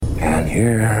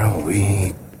Here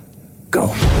we go.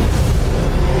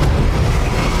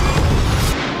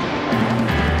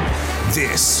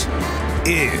 This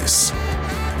is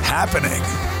Happening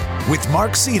with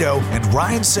Mark Zito and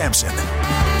Ryan Sampson.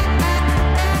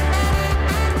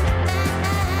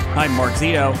 I'm Mark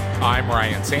Zito. I'm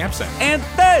Ryan Sampson. And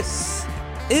this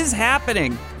is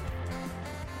Happening.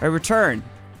 I returned.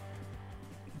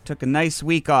 Took a nice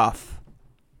week off.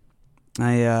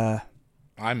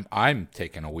 I'm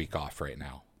taking a week off right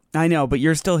now. I know, but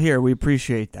you're still here. We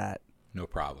appreciate that. No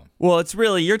problem. Well, it's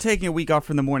really, you're taking a week off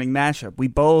from the morning mashup. We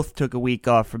both took a week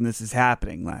off from This Is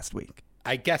Happening last week.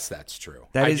 I guess that's true.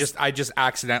 That I just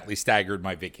accidentally staggered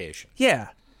my vacation. Yeah,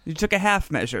 you took a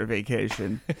half measure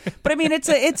vacation. But I mean, it's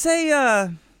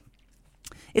a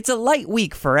light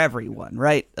week for everyone,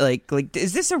 right? Like,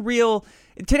 is this a real?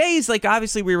 Today's like,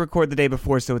 obviously we record the day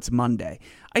before, so it's Monday.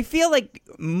 I feel like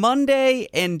Monday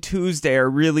and Tuesday are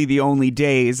really the only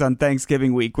days on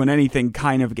Thanksgiving week when anything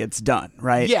kind of gets done,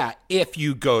 right? Yeah, if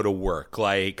you go to work,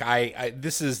 like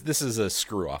this is a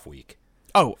screw off week.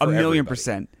 Oh, 1,000,000%.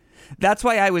 Everybody. That's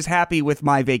why I was happy with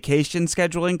my vacation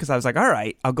scheduling, because I was like, all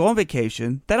right, I'll go on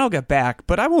vacation, then I'll get back,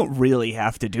 but I won't really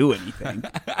have to do anything.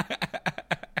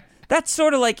 That's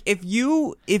sort of like if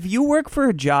you work for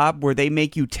a job where they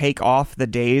make you take off the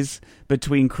days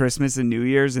between Christmas and New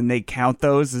Year's and they count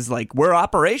those as like, we're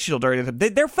operational during the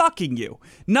time, they're fucking you.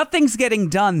 Nothing's getting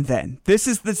done then. This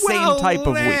is the same type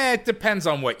of week. It depends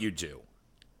on what you do.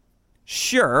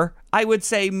 Sure, I would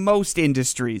say most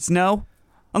industries, no?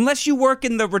 Unless you work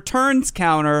in the returns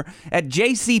counter at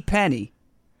JCPenney.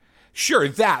 Sure,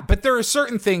 that, but there are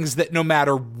certain things that no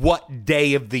matter what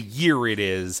day of the year it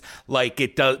is, like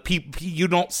it does, you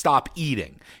don't stop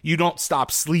eating. You don't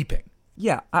stop sleeping.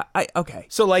 Yeah, okay.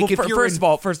 So, like, well, if you're first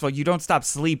of all, you don't stop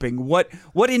sleeping. What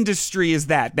industry is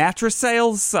that? Mattress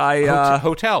sales?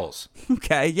 Hotels.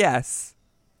 Okay, yes.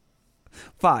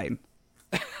 Fine.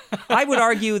 I would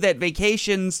argue that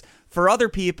vacations for other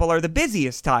people are the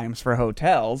busiest times for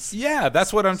hotels. Yeah,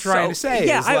 that's what I'm trying to say.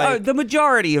 Yeah, the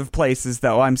majority of places,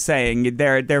 though, I'm saying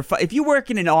they're if you work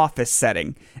in an office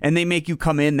setting and they make you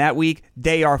come in that week,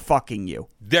 they are fucking you.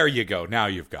 There you go. Now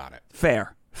you've got it.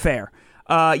 Fair.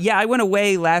 Yeah, I went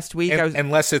away last week.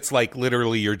 Unless it's like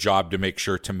literally your job to make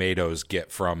sure tomatoes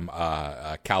get from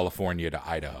California to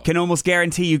Idaho. Can almost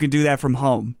guarantee you can do that from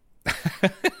home.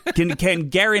 Can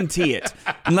guarantee it.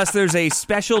 Unless there's a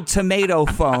special tomato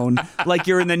phone, like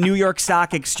you're in the New York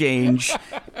Stock Exchange,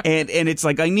 and it's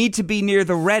like, I need to be near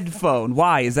the red phone.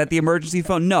 Why? Is that the emergency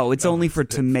phone? No, it's only for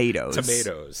tomatoes.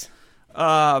 Tomatoes.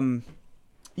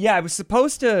 Yeah, I was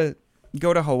supposed to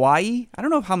go to Hawaii. I don't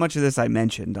know how much of this I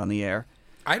mentioned on the air.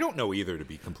 I don't know either, to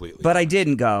be completely But honest. I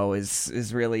didn't go,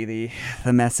 is really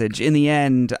the message. In the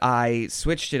end, I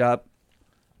switched it up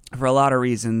for a lot of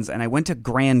reasons, and I went to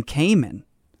Grand Cayman,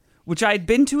 which I had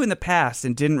been to in the past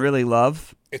and didn't really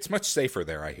love. It's much safer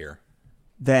there, I hear.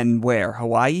 Than where?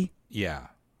 Hawaii? Yeah.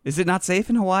 Is it not safe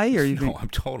in Hawaii? Or No, I'm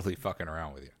totally fucking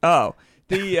around with you. Oh,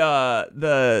 the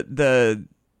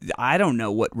I don't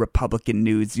know what Republican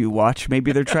news you watch.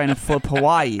 Maybe they're trying to flip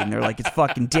Hawaii, and they're like, it's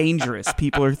fucking dangerous.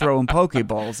 People are throwing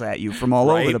Pokeballs at you from all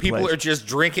over the place. People are just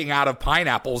drinking out of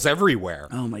pineapples everywhere.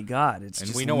 Oh my God, it's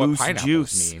just we know loose what pineapples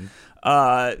juice. mean.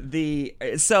 I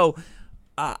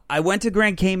went to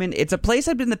Grand Cayman. It's a place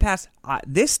I've been in the past.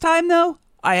 This time, though,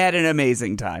 I had an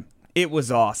amazing time. It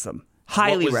was awesome.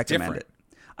 Highly recommend it.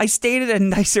 I stayed at a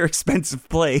nicer, expensive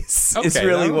place. Okay, is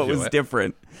really that'll what do was it.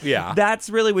 different. Yeah, that's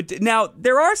really what. Now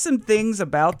there are some things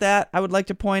about that I would like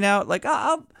to point out. Like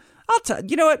I'll tell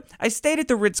you know what, I stayed at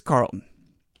the Ritz-Carlton.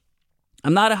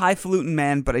 I'm not a highfalutin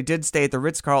man, but I did stay at the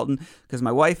Ritz-Carlton because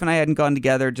my wife and I hadn't gone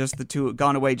together. Just the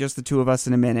two of us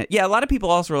in a minute. Yeah, a lot of people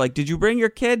also were like, "Did you bring your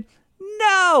kid?"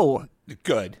 No.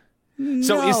 Good. No.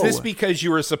 So is this because you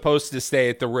were supposed to stay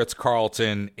at the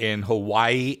Ritz-Carlton in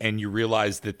Hawaii and you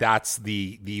realized that that's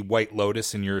the White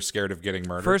Lotus and you're scared of getting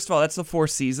murdered? First of all, that's the Four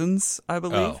Seasons, I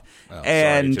believe.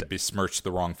 And sorry to besmirch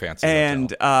the wrong fancy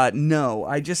hotel. No,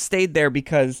 I just stayed there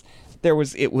because there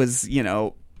wasn't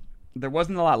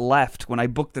a lot left when I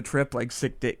booked the trip like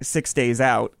 6 days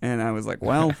out, and I was like,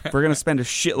 well, if we're gonna spend a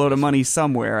shitload of money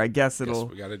somewhere, I guess we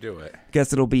got to do it.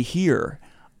 Guess it'll be here.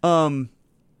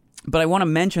 But I want to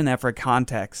mention that for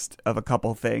context of a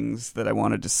couple things that I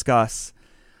want to discuss.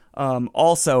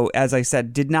 Also, as I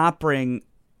said, did not bring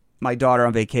my daughter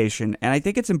on vacation, and I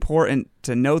think it's important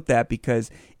to note that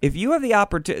because if you have the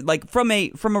opportunity, like from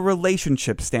a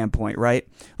relationship standpoint, right?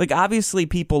 Like obviously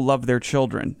people love their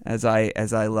children as I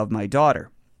love my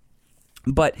daughter.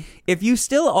 But if you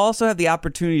still also have the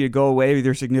opportunity to go away with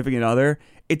your significant other,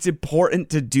 it's important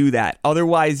to do that.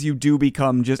 Otherwise, you do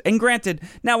become just... And granted,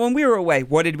 now when we were away,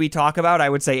 what did we talk about? I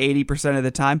would say 80% of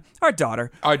the time, our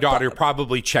daughter. Our daughter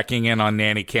probably checking in on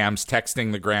nanny cams,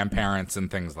 texting the grandparents and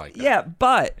things like that. Yeah,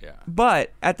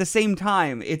 but at the same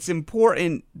time, it's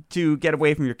important to get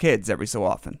away from your kids every so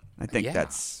often. I think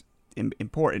that's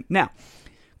important. Now,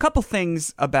 a couple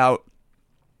things about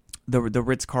the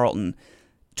Ritz-Carlton.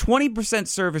 20%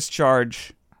 service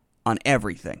charge on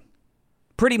everything.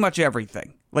 Pretty much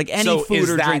everything. Like any food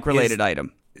or drink related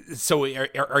item. So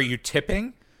are you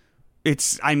tipping?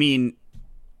 It's already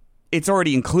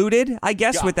included, I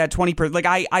guess, with that 20%. Like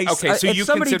okay, so you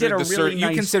consider you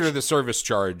consider the service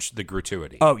charge the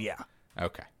gratuity. Oh yeah.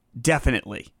 Okay.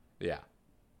 Definitely. Yeah.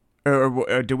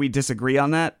 Or do we disagree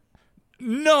on that?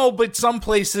 No, but some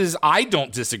places I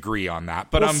don't disagree on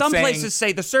that. But some places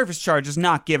say the service charge is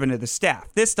not given to the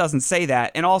staff. This doesn't say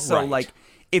that, and also Right. like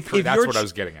if that's you're what I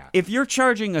was getting at. If you're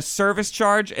charging a service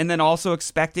charge and then also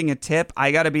expecting a tip,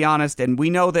 I got to be honest, and we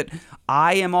know that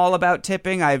I am all about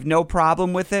tipping. I have no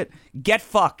problem with it. Get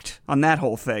fucked on that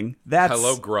whole thing.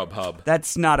 Hello, Grubhub.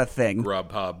 That's not a thing.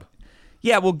 Grubhub.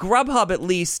 Yeah, well, Grubhub at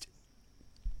least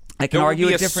I can There will argue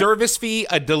be a a different. service fee,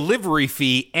 a delivery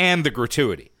fee, and the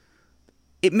gratuity.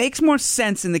 It makes more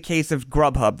sense in the case of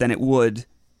Grubhub than it would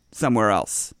somewhere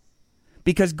else.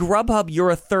 Because Grubhub,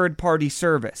 you're a third-party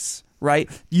service, right?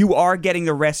 You are getting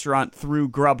the restaurant through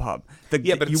Grubhub. But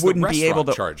you it's wouldn't the be able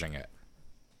to charging it.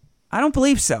 I don't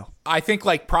believe so. I think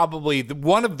like probably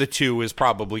one of the two is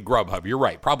probably Grubhub. You're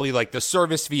right. Probably like the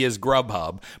service fee is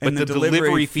Grubhub, but And the the delivery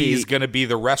delivery fee is fee- going to be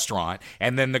the restaurant,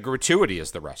 and then the gratuity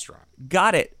is the restaurant.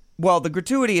 Got it. Well, the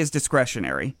gratuity is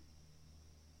discretionary.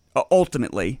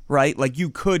 Ultimately, right? Like you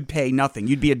could pay nothing.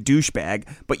 You'd be a douchebag,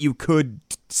 but you could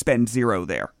spend zero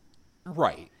there.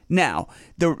 Right. Now,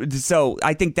 so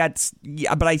I think that's,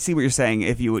 yeah, but I see what you're saying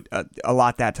if you would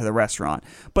allot that to the restaurant.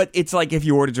 But it's like if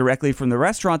you order directly from the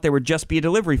restaurant, there would just be a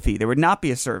delivery fee. There would not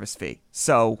be a service fee.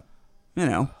 So, you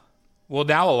know. Well,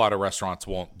 now a lot of restaurants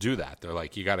won't do that. They're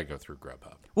like, you got to go through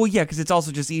Grubhub. Well, yeah, because it's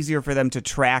also just easier for them to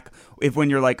track if when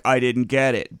you're like, I didn't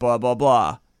get it, blah, blah,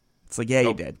 blah. It's like, yeah,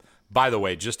 you did. By the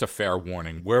way, just a fair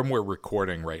warning, where we're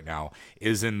recording right now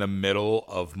is in the middle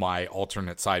of my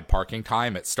alternate side parking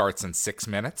time. It starts in 6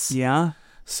 minutes. Yeah?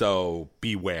 So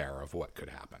beware of what could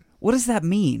happen. What does that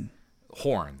mean?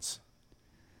 Horns.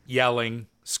 Yelling,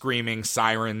 screaming,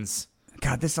 sirens.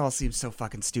 God, this all seems so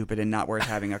fucking stupid and not worth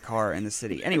having a car in the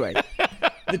city. Anyway,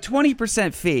 the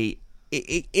 20% fee,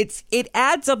 it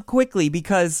adds up quickly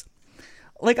because,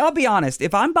 like, I'll be honest,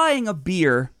 if I'm buying a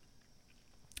beer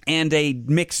and a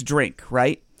mixed drink,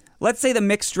 right? Let's say the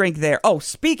mixed drink there. Oh,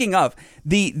 speaking of,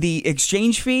 the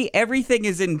exchange fee, everything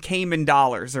is in Cayman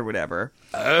dollars or whatever.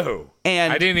 Oh.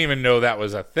 And I didn't even know that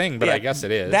was a thing, but yeah, I guess it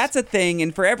is. That's a thing,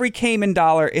 and for every Cayman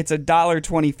dollar, it's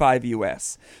 $1.25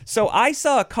 US. So I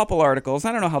saw a couple articles,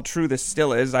 I don't know how true this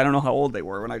still is, I don't know how old they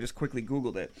were when I just quickly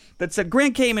Googled it, that said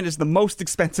Grand Cayman is the most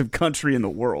expensive country in the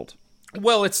world.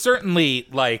 Well, it's certainly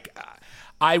like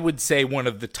I would say one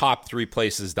of the top 3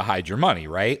 places to hide your money,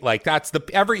 right? Like that's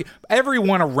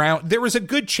everyone around. There was a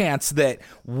good chance that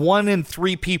 1 in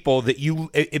 3 people that you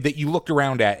looked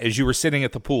around at as you were sitting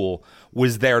at the pool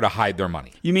was there to hide their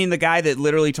money. You mean the guy that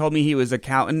literally told me he was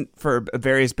accountant for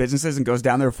various businesses and goes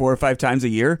down there 4 or 5 times a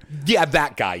year? Yeah,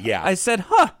 that guy. Yeah. I said,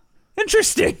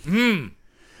 interesting.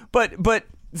 But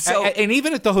so and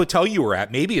even at the hotel you were at,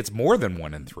 maybe it's more than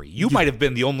 1 in 3. You might have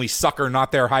been the only sucker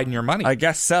not there hiding your money. I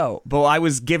guess so. But I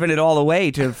was giving it all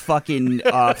away to fucking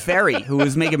Ferry, who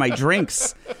was making my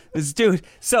drinks. This dude.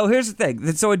 So here's the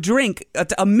thing. So a drink,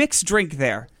 a mixed drink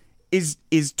there is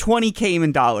 20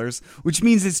 Cayman dollars, which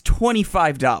means it's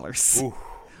 $25. Ooh.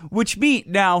 Which means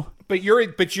now. But you're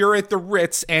at the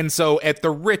Ritz, and so at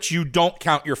the Ritz you don't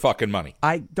count your fucking money.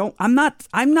 I'm not.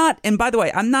 And by the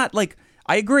way, I'm not like,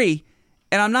 I agree.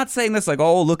 And I'm not saying this like,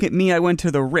 oh, look at me, I went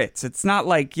to the Ritz. It's not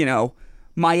like, you know,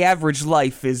 my average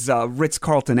life is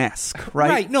Ritz-Carlton-esque, right?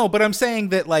 Right. No, but I'm saying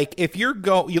that like if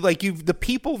the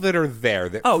people that are there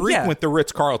that frequent the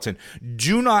Ritz-Carlton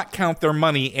do not count their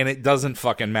money, and it doesn't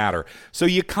fucking matter. So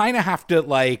you kind of have to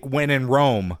like when in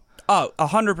Rome. Oh,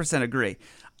 100% agree.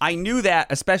 I knew that,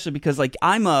 especially because like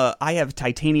I have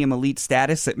titanium elite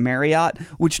status at Marriott,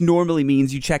 which normally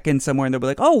means you check in somewhere and they'll be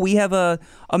like, oh, we have a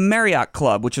Marriott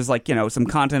club, which is like, you know, some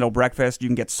continental breakfast. You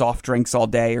can get soft drinks all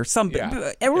day or something.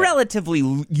 Yeah.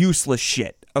 Relatively useless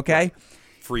shit. Okay.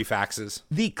 Free faxes.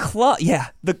 The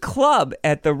club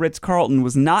at the Ritz-Carlton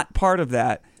was not part of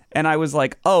that. And I was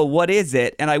like, oh, what is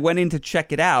it? And I went in to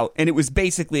check it out, and it was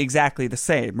basically exactly the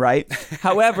same, right?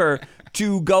 However,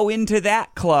 to go into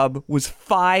that club was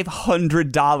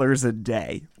 $500 a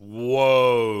day.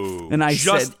 Whoa. And I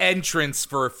just said, entrance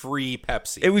for a free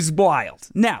Pepsi. it was wild.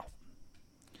 Now,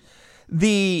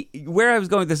 where I was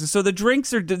going with this is, so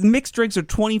the mixed drinks are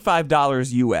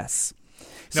 $25 US.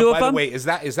 Now, So by the way, is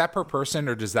that per person,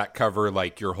 or does that cover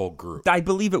like your whole group? I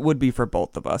believe it would be for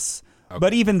both of us. Okay.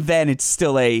 But even then, it's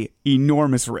still a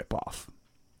enormous ripoff.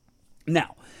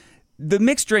 Now, the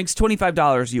mixed drink's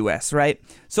 $25 US, right?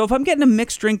 So if I'm getting a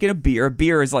mixed drink and a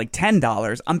beer is like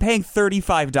 $10, I'm paying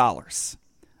 $35.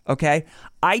 Okay?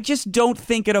 I just don't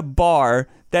think at a bar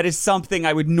that is something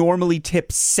I would normally tip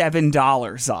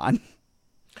 $7 on.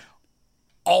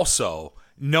 Also,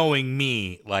 knowing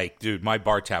me, like, dude, my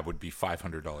bar tab would be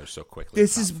 $500 so quickly.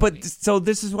 This is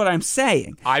what I'm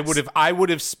saying. I would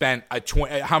have spent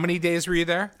how many days were you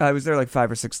there? I was there like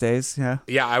 5 or 6 days. Yeah.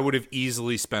 Yeah, I would have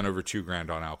easily spent over $2,000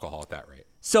 on alcohol at that rate.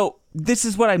 So this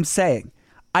is what I'm saying.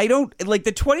 I don't like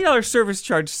the $20 service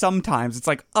charge. Sometimes it's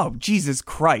like, oh, Jesus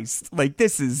Christ. Like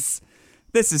this is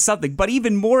something. But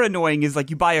even more annoying is like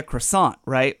you buy a croissant,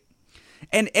 right?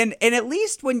 And at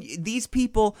least when these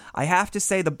people, I have to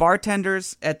say, the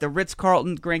bartenders at the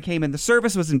Ritz-Carlton Grand Cayman, the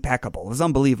service was impeccable. It was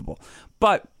unbelievable.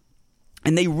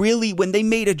 And they really, when they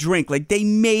made a drink, like they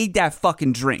made that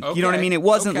fucking drink. Okay. You know what I mean? It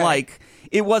wasn't like,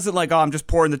 oh, I'm just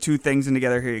pouring the two things in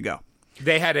together. Here you go.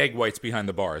 They had egg whites behind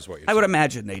the bar, is what you're saying. I would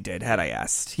imagine they did, had I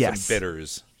asked. Yes. Some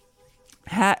bitters.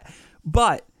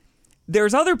 But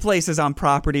there's other places on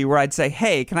property where I'd say,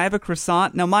 hey, can I have a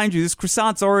croissant? Now, mind you, this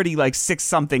croissant's already like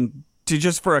 $6-something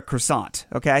just for a croissant,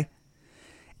 okay?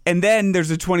 And then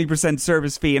there's a 20%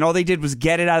 service fee, and all they did was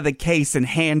get it out of the case and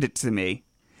hand it to me.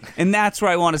 And that's where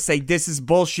I want to say, this is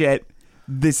bullshit.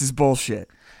 This is bullshit.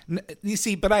 You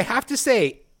see, but I have to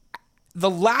say, the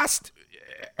last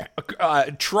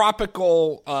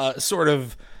tropical sort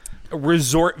of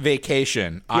resort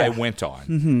vacation I went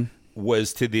on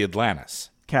was to the Atlantis.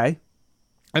 Okay.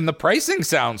 And the pricing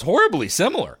sounds horribly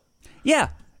similar. Yeah.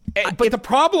 But the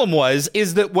problem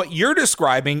is that what you're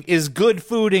describing is good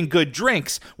food and good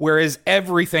drinks, whereas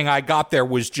everything I got there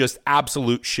was just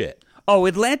absolute shit. Oh,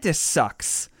 Atlantis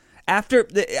sucks.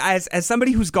 As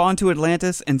somebody who's gone to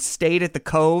Atlantis and stayed at the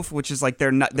Cove, which is like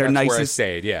their nicest. Where I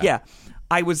stayed, yeah. Yeah.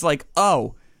 I was like,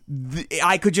 oh,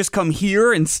 I could just come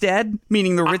here instead,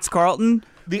 meaning the Ritz-Carlton.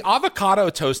 The avocado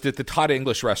toast at the Todd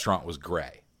English restaurant was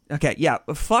gray. Okay, yeah.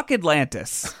 Fuck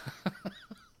Atlantis.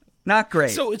 Not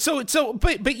great.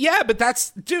 But that's,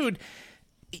 dude,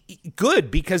 good,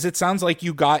 because it sounds like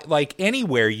you got, like,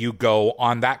 anywhere you go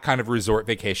on that kind of resort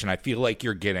vacation, I feel like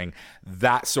you're getting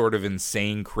that sort of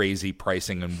insane, crazy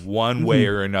pricing in one way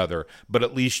or another, but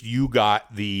at least you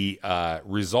got the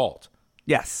result.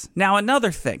 Yes. Now,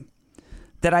 another thing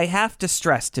that I have to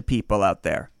stress to people out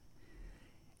there,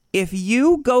 if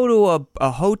you go to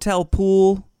a hotel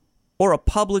pool or a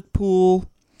public pool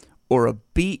or a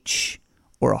beach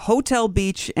or a hotel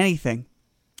beach, anything,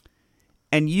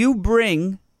 and you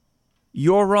bring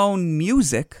your own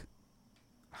music,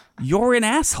 you're an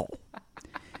asshole.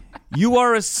 You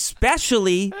are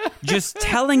especially just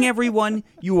telling everyone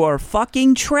you are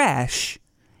fucking trash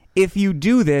if you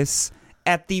do this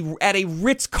at a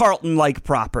Ritz-Carlton-like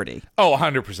property. Oh,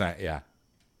 100%, yeah.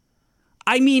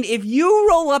 I mean, if you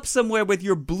roll up somewhere with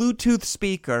your Bluetooth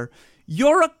speaker,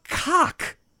 you're a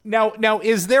cock. Now,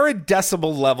 is there a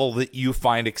decibel level that you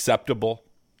find acceptable?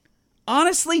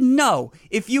 Honestly, no.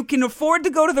 If you can afford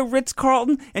to go to the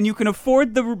Ritz-Carlton and you can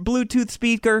afford the Bluetooth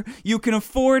speaker, you can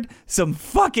afford some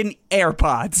fucking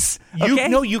AirPods. Okay?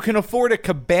 You can afford a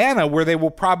cabana where they will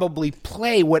probably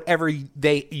play whatever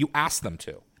you ask them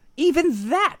to. Even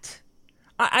that.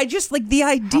 I just like the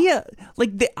idea,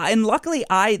 and luckily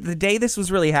the day this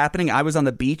was really happening, I was on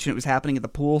the beach and it was happening at the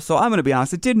pool. So I'm going to be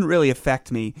honest, it didn't really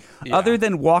affect me other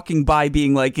than walking by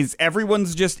being like, is everyone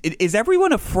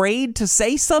afraid to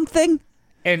say something?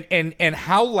 And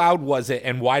how loud was it?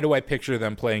 And why do I picture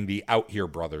them playing the Out Here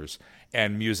Brothers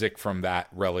and music from that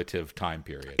relative time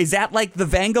period? Is that like the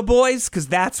Venga Boys? Because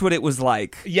that's what it was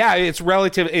like. Yeah, it's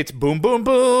relative. It's boom, boom,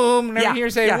 boom. Never hear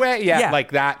say way. Yeah, yeah,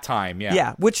 like that time. Yeah.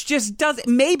 Yeah, which just does.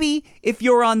 Maybe if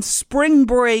you're on spring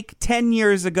break 10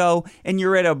 years ago and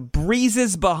you're at a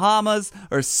Breezes Bahamas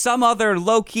or some other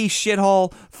low-key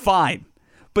shithole, fine.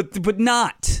 But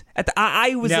not.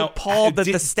 I was appalled that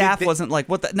the staff wasn't like,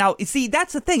 what the... Now, see,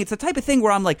 that's the thing. It's the type of thing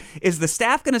where I'm like, is the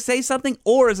staff going to say something?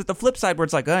 Or is it the flip side where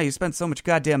it's like, oh, you spent so much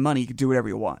goddamn money, you can do whatever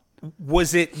you want?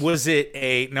 Was it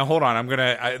a now? Hold on, I'm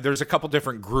gonna. There's a couple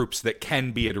different groups that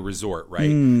can be at a resort, right?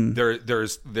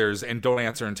 There's and don't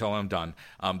answer until I'm done.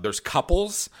 There's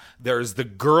couples. There's the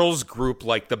girls group,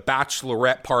 like the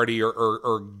bachelorette party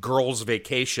or girls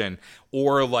vacation,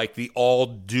 or like the all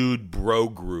dude bro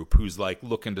group who's like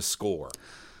looking to score.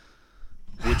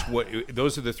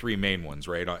 Those are the three main ones,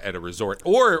 right? At a resort,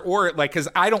 or like because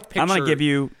I don't picture. I'm gonna give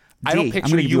you. I don't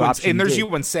picture you and there's D.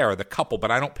 you and Sarah, the couple, but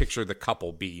I don't picture the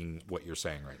couple being what you're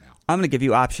saying right now. I'm going to give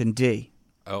you option D.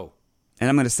 Oh. And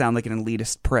I'm going to sound like an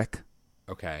elitist prick.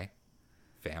 Okay.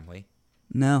 Family.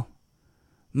 No.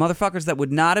 Motherfuckers that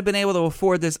would not have been able to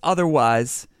afford this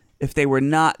otherwise if they were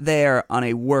not there on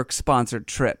a work-sponsored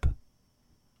trip.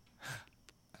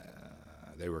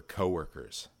 They were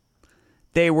coworkers.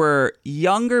 They were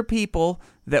younger people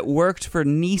that worked for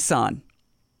Nissan.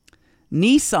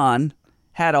 Nissan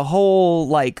had a whole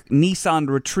like Nissan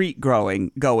retreat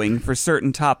going for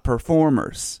certain top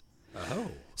performers.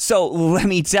 Oh. So let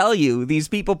me tell you, these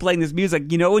people playing this music,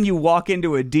 you know when you walk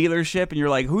into a dealership and you're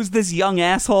like, who's this young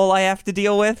asshole I have to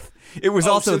deal with? It was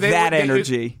also that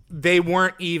energy. They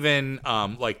weren't even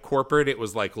like corporate, it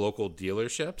was like local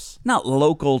dealerships. Not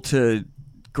local to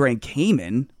Grand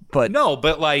Cayman, but no,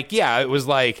 but like, yeah, it was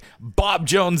like Bob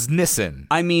Jones Nissan.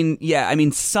 I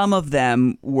mean, some of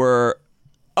them were.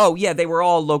 Oh, yeah, they were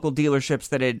all local dealerships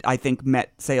that had, I think,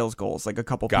 met sales goals, like a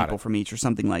couple people from each or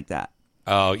something like that.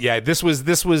 Oh, yeah, this was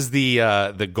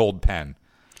the gold pen.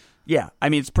 Yeah, I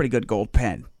mean, it's a pretty good gold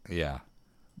pen. Yeah.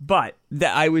 But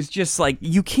I was just like,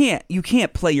 you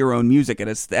can't play your own music at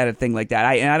a thing like that.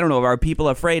 I don't know, are people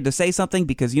afraid to say something?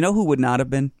 Because you know who would not have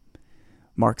been?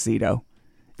 Mark Zito.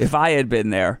 If I had been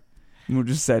there, we would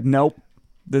have just said, nope,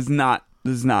 this is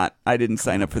not. I didn't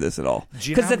sign up for this at all.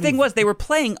 Because the thing was, they were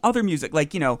playing other music,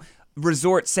 like, you know,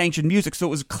 resort-sanctioned music, so it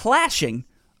was clashing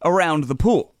around the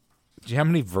pool. Do you know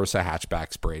how many Versa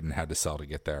hatchbacks Braden had to sell to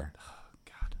get there? Oh,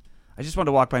 God. I just wanted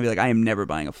to walk by and be like, I am never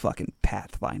buying a fucking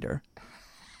Pathfinder.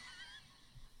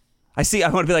 I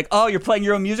want to be like, oh, you're playing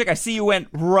your own music? I see you went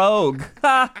rogue.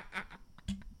 Ha!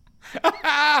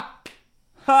 Ha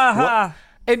ha!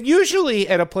 And usually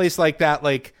at a place like that,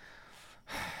 like,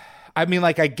 I mean,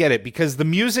 like, I get it because the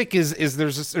music is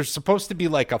there's supposed to be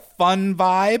like a fun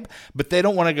vibe, but they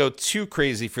don't want to go too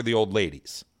crazy for the old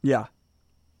ladies. Yeah,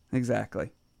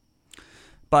 exactly.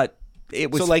 But it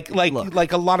was so like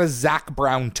a lot of Zac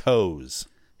Brown toes.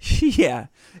 Yeah,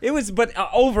 it was. But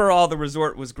overall, the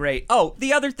resort was great. Oh,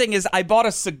 the other thing is, I bought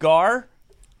a cigar.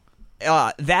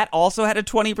 That also had a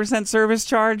 20% service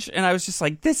charge, and I was just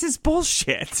like, this is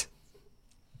bullshit.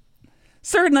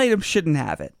 Certain items shouldn't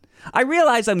have it. I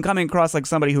realize I'm coming across like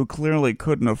somebody who clearly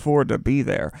couldn't afford to be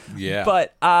there. Yeah.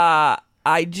 But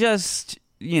I just,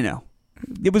 you know,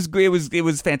 it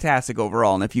was fantastic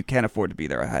overall, and if you can afford to be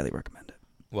there, I highly recommend it.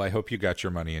 Well, I hope you got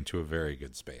your money into a very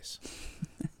good space.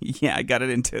 Yeah, I got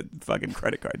it into fucking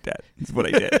credit card debt. That's what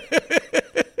I did.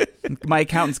 My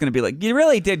accountant's going to be like, you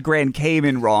really did Grand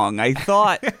Cayman wrong. I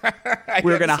thought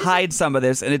we were going to hide some of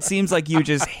this, and it seems like you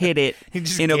just hid it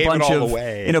in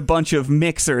a bunch of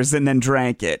mixers and then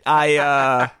drank it.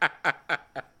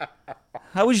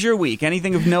 How was your week?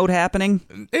 Anything of note happening?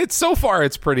 It's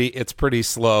pretty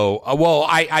slow. Well,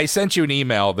 I sent you an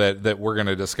email that we're going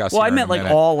to discuss. Well, I meant like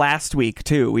all last week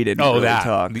too. We didn't really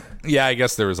talk. Yeah, I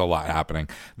guess there was a lot happening.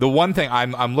 The one thing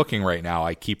I'm looking right now,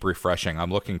 I keep refreshing.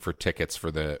 I'm looking for tickets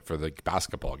for the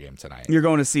basketball game tonight. You're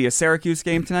going to see a Syracuse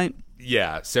game tonight?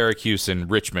 Yeah, Syracuse and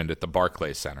Richmond at the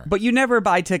Barclays Center. But you never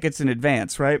buy tickets in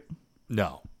advance, right?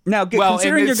 No. Now,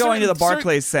 considering you're going to the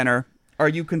Barclays Center, are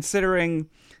you considering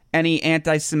any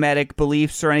anti-Semitic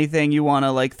beliefs or anything you want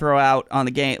to like throw out on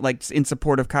the game, like in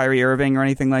support of Kyrie Irving or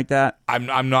anything like that?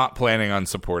 I'm not planning on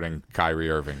supporting Kyrie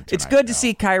Irving tonight, it's good to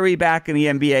see Kyrie back in the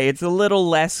NBA. It's a little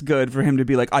less good for him to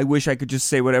be like, I wish I could just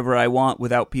say whatever I want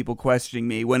without people questioning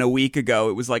me, when a week ago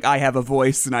it was like, I have a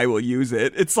voice and I will use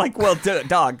it. It's like, well,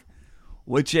 dog,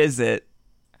 which is it?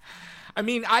 I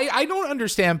mean, I don't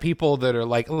understand people that are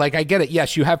like I get it.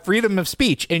 Yes, you have freedom of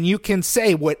speech and you can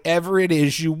say whatever it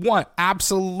is you want.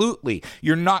 Absolutely.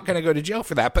 You're not going to go to jail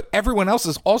for that. But everyone else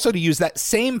is also to use that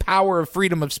same power of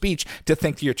freedom of speech to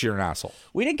think that you're an asshole.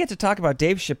 We didn't get to talk about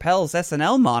Dave Chappelle's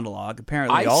SNL monologue,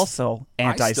 apparently also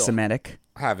anti-Semitic.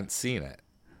 I haven't seen it.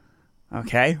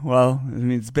 Okay, well, I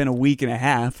mean, it's been a week and a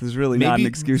half. There's really not an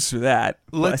excuse for that.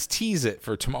 Let's tease it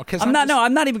for tomorrow. I'm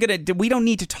not even going to. We don't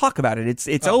need to talk about it.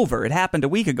 It's over. It happened a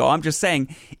week ago. I'm just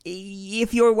saying,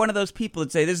 if you're one of those people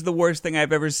that say, this is the worst thing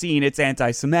I've ever seen, it's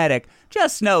anti-Semitic,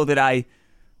 just know that I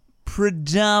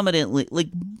predominantly,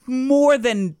 like, more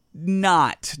than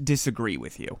not disagree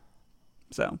with you.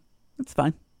 So, that's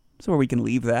fine. That's where we can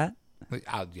leave that.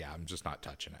 I'm just not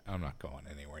touching it. I'm not going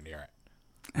anywhere near it.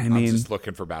 I'm just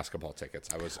looking for basketball tickets.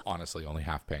 I was honestly only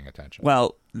half paying attention.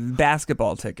 Well,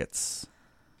 basketball tickets,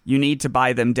 you need to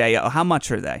buy them day. How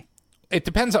much are they? It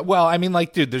depends.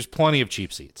 Dude, there's plenty of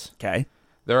cheap seats. Okay.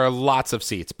 There are lots of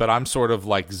seats, but I'm sort of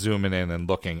like zooming in and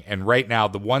looking. And right now,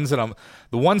 the ones that I'm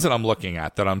looking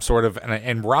at, that I'm sort of,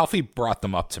 and Ralphie brought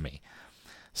them up to me,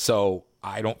 so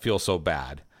I don't feel so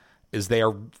bad, is they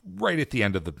are right at the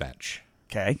end of the bench.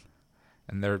 Okay.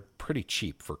 And they're pretty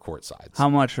cheap for court sides. How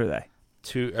much are they?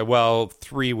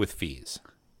 3 with fees.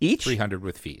 Each? 300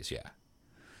 with fees, yeah.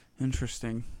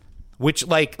 Interesting. Which,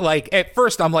 like at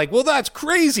first, I'm like, well, that's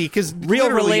crazy, because Real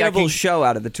relatable show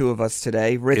out of the two of us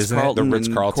today. Ritz-Carlton the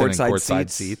Ritz-Carlton and courtside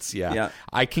seats. seats. Yeah.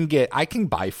 I can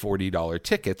buy $40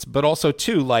 tickets, but also,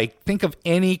 too, like, think of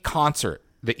any concert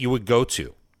that you would go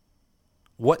to.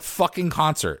 What fucking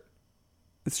concert?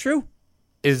 It's true.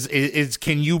 Is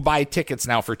can you buy tickets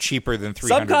now for cheaper than $300?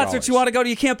 Some concerts you want to go to,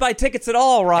 you can't buy tickets at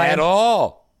all, Ryan. At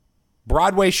all.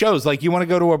 Broadway shows, like, you want to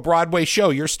go to a Broadway show,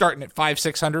 you're starting at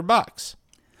 $500-$600.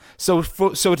 So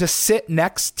to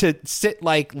sit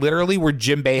like literally where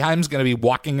Jim Boeheim's going to be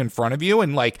walking in front of you,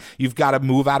 and like you've got to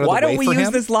move out of the way for him. Why don't we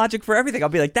use this logic for everything? I'll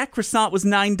be like, that croissant was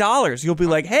 $9. You'll be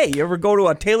like, hey, you ever go to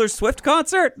a Taylor Swift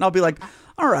concert? And I'll be like,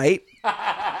 all right.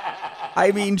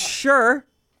 I mean, sure.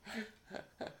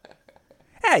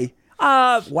 Hey,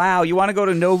 wow, you want to go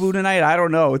to Nobu tonight? I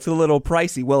don't know. It's a little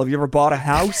pricey. Well, have you ever bought a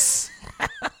house?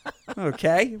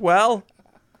 Okay, well,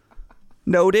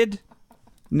 noted.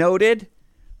 No,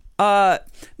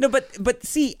 but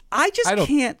see, I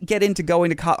can't get into going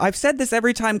to college. I've said this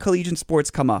every time collegiate sports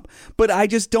come up, but I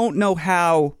just don't know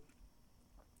how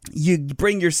you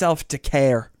bring yourself to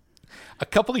care. A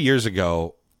couple of years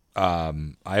ago, I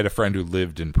had a friend who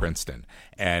lived in Princeton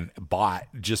and bought,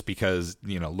 just because,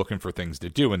 looking for things to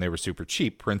do, and they were super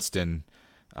cheap, Princeton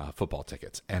football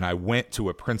tickets. And I went to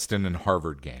a Princeton and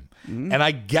Harvard game. Mm-hmm. And I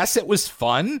guess it was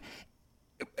fun.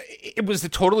 It was a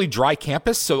totally dry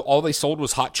campus, so all they sold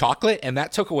was hot chocolate, and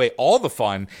that took away all the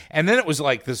fun. And then it was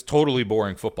like this totally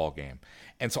boring football game.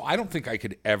 And so I don't think I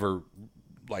could ever,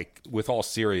 like, with all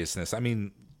seriousness,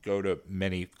 go to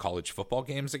many college football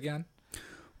games again.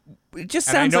 It just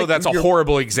sounds. And I know that's a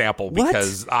horrible example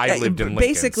because I lived in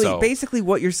Lincoln. Basically,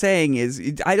 what you're saying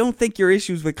is, I don't think your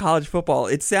issues with college football.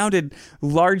 It sounded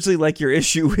largely like your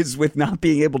issue is with not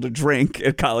being able to drink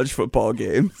at college football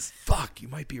games. Fuck, you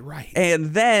might be right.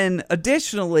 And then,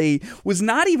 additionally, was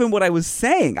not even what I was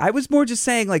saying. I was more just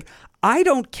saying, like, I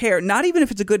don't care, not even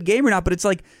if it's a good game or not, but it's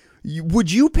like,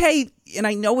 would you pay? And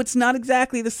I know it's not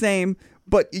exactly the same,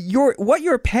 but what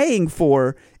you're paying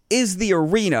for is the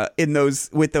arena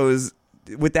with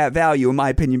that value, in my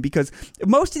opinion, because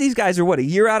most of these guys are, a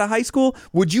year out of high school?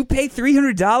 Would you pay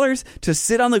 $300 to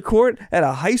sit on the court at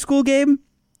a high school game?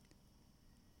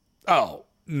 Oh,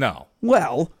 no.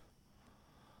 Well,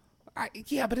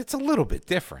 yeah, but it's a little bit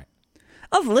different.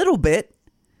 A little bit?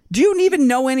 Do you even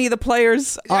know any of the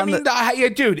players?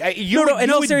 Dude.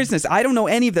 In all seriousness, I don't know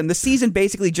any of them. The season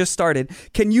basically just started.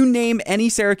 Can you name any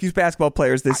Syracuse basketball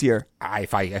players this year?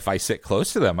 If I sit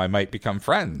close to them, I might become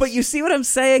friends. But you see what I'm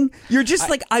saying? You're just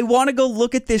like, I want to go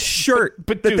look at this shirt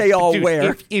that they all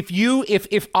wear.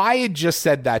 If I had just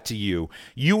said that to you,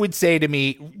 you would say to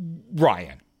me,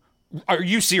 Ryan, are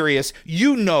you serious?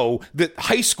 You know that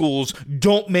high schools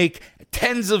don't make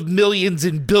tens of millions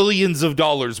and billions of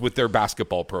dollars with their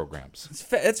basketball programs.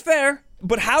 It's fair.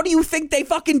 But how do you think they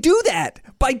fucking do that?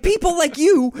 By people like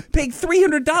you paying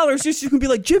 $300 just so you can be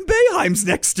like, Jim Boeheim's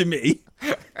next to me.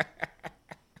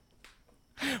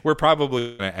 We're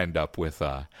probably going to end up with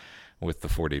the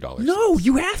 $40. No,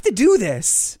 you have to do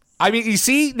this. You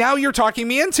see, now you're talking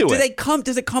me into it.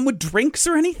 Does it come with drinks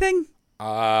or anything?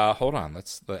 Hold on.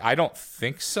 I don't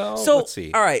think so. Let's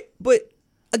see. All right, but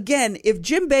again, if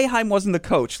Jim Boeheim wasn't the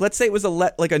coach, let's say it was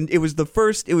it was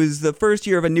the first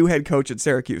year of a new head coach at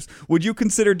Syracuse, would you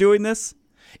consider doing this?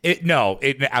 No,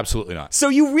 absolutely not. So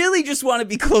you really just want to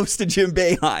be close to Jim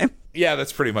Boeheim? Yeah,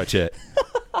 that's pretty much it.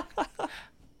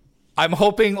 I'm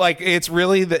hoping, it's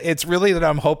really that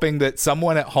I'm hoping that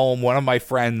someone at home, one of my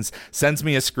friends, sends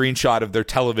me a screenshot of their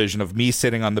television of me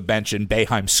sitting on the bench and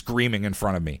Boeheim screaming in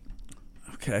front of me.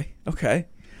 Okay.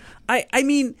 I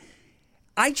mean,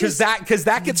 I just because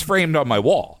that gets framed on my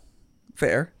wall.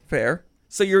 Fair.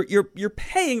 So you're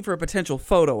paying for a potential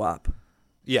photo op.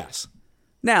 Yes.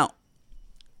 Now,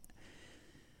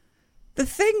 the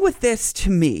thing with this to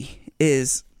me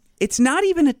is it's not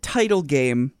even a title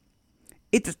game.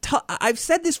 I've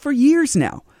said this for years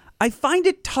now. I find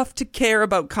it tough to care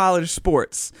about college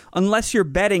sports unless you're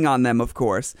betting on them, of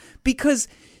course, because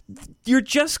you're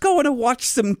just going to watch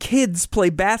some kids play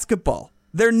basketball.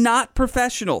 They're not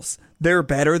professionals. They're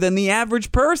better than the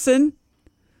average person.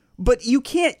 But you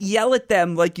can't yell at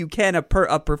them like you can a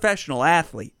professional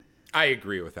athlete. I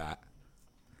agree with that.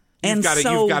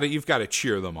 You've got to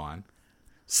cheer them on.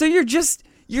 So you're just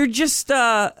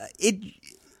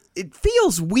it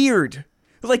feels weird.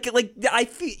 Like I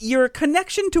feel your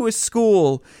connection to a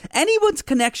school, anyone's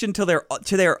connection to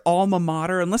their alma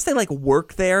mater, unless they like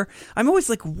work there. I'm always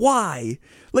like, why?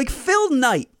 Like Phil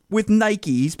Knight with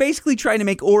Nike, he's basically trying to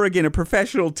make Oregon a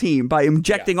professional team by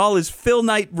injecting all his Phil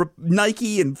Knight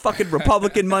Nike and fucking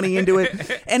Republican money into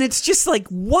it. And it's just like,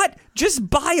 what? Just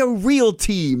buy a real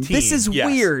team. This is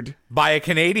weird. Buy a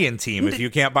Canadian team if you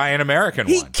can't buy an American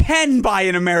one. He can buy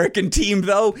an American team,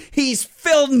 though. He's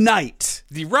Phil Knight.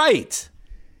 Right.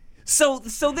 So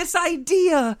this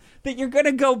idea that you're going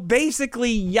to go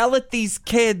basically yell at these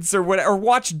kids or whatever, or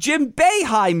watch Jim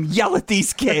Boeheim yell at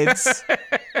these kids.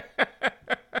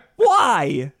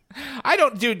 Why? I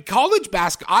don't, dude, college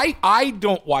basketball, I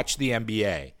don't watch the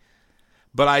NBA,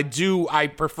 but I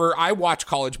watch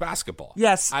college basketball.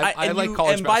 Yes. I like college basketball.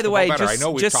 And by the way, better. I know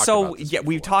we've talked about this before.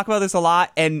 we've talked about this a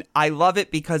lot, and I love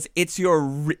it because it's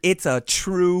a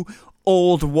true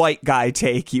old white guy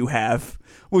take you have,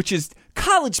 which is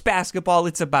college basketball,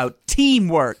 it's about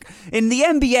teamwork. In the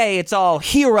NBA, it's all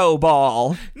hero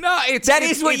ball. No, that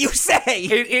is what you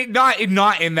say. Not in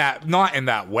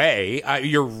that way.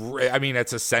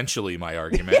 That's essentially my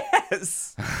argument.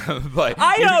 Yes. But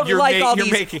I don't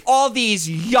like all these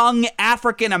young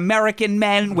African American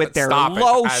men with their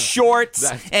low shorts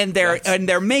and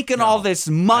they're making all this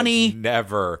money.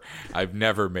 I've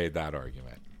never made that argument.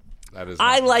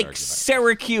 I like argument.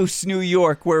 Syracuse, New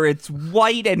York, where it's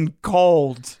white and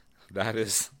cold. That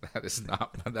is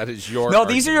your. No, argument.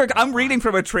 These are your. I'm reading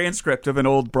from a transcript of an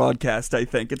old broadcast. I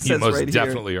think it says most right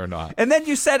definitely here. Are not. And then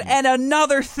you said, and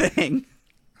another thing.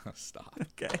 Stop.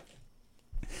 Okay.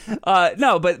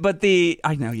 No, but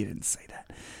I know you didn't say that.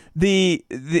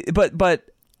 But.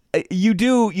 You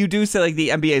do say like the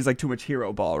NBA is like too much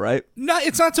hero ball, right? No,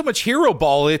 it's not so much hero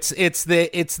ball. It's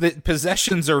the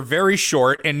possessions are very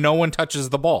short and no one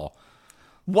touches the ball.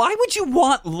 Why would you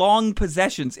want long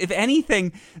possessions? If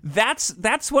anything, that's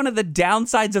one of the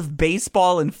downsides of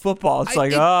baseball and football. It's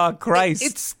Christ.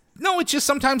 It's just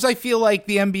sometimes I feel like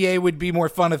the NBA would be more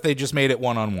fun if they just made it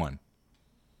 1-on-1.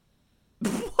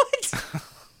 What?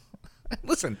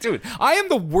 Listen, dude, I am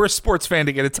the worst sports fan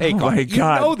to get a take on. My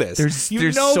God. You know this.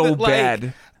 They're so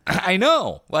bad. I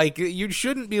know. Like, you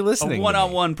shouldn't be listening. A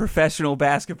one-on-one professional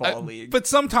basketball league. But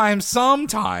sometimes,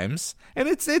 and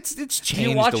it's changed a little bit. Do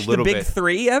you watch the Big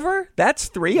Three ever? That's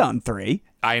 3-on-3.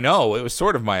 I know. It was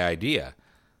sort of my idea.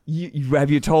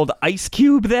 Have you told Ice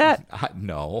Cube that?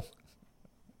 No.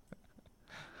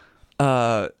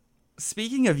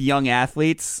 Speaking of young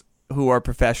athletes who are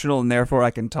professional and therefore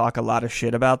I can talk a lot of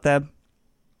shit about them.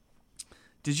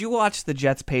 Did you watch the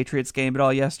Jets-Patriots game at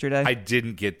all yesterday? I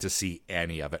didn't get to see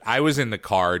any of it. I was in the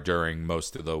car during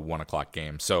most of the 1:00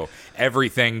 game, so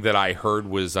everything that I heard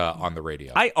was on the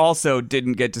radio. I also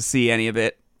didn't get to see any of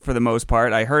it for the most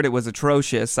part. I heard it was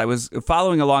atrocious. I was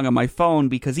following along on my phone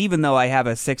because even though I have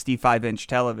a 65-inch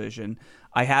television,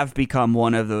 I have become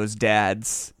one of those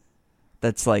dads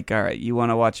that's like, all right, you want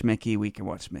to watch Mickey? We can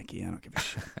watch Mickey. I don't give a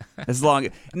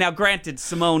shit. Now, granted,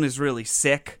 Simone is really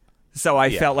sick. So I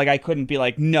felt like I couldn't be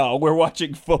like, no, we're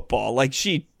watching football. Like,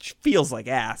 she feels like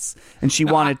ass, and she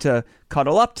wanted to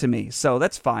cuddle up to me, so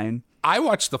that's fine. I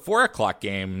watched the 4:00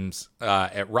 games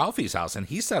at Ralphie's house, and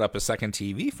he set up a second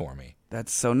TV for me.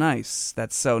 That's so nice.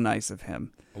 That's so nice of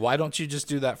him. Why don't you just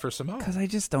do that for Simone? Because I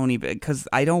just don't because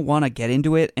I don't want to get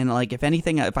into it, and like, if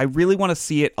anything, if I really want to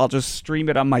see it, I'll just stream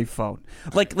it on my phone.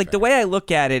 Like the way I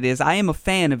look at it is, I am a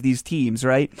fan of these teams,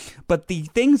 right? But the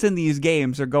things in these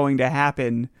games are going to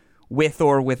happen with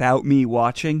or without me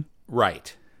watching.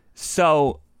 Right.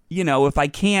 So, if I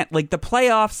can't, like the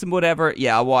playoffs and whatever,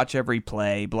 I'll watch every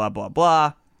play, blah, blah,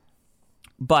 blah.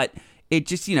 But it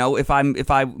just,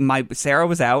 if Sarah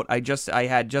was out, I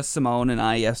had just Simone and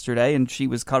I yesterday, and she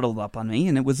was cuddled up on me,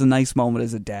 and it was a nice moment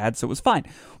as a dad, so it was fine.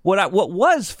 What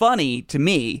was funny to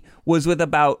me was with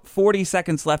about 40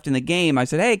 seconds left in the game, I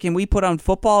said, hey, can we put on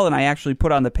football? And I actually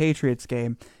put on the Patriots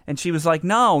game. And she was like,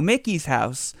 no, Mickey's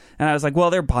house. And I was like, well,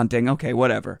 they're punting. Okay,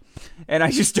 whatever. And I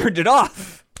just turned it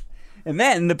off. And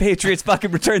then the Patriots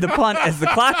fucking returned the punt as the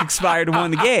clock expired and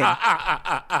won the game.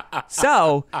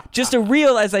 So, just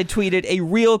as I tweeted, a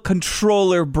real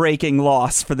controller-breaking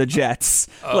loss for the Jets.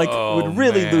 Would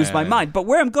really lose my mind. But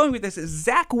where I'm going with this is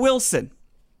Zach Wilson,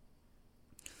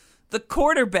 the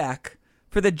quarterback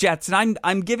for the Jets. And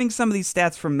I'm giving some of these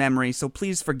stats from memory, so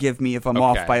please forgive me if I'm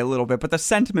off by a little bit. But the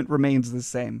sentiment remains the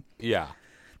same. Yeah.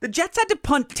 The Jets had to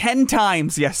punt 10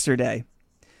 times yesterday.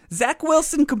 Zach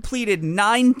Wilson completed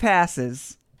 9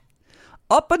 passes.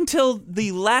 Up until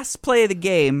the last play of the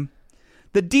game,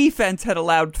 the defense had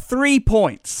allowed 3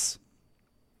 points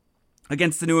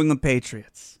against the New England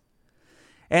Patriots.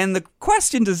 And the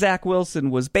question to Zach Wilson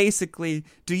was basically,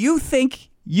 do you think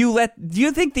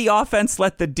the offense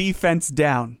let the defense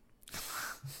down?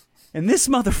 And this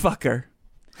motherfucker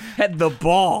had the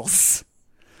balls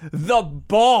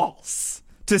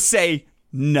to say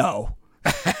no.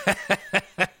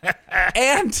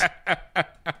 And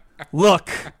look,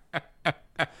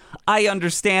 I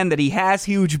understand that he has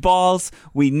huge balls.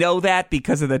 We know that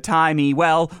because of the time he,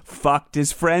 fucked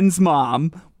his friend's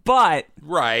mom. But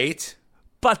Right.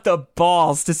 But the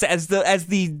balls to say, as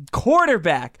the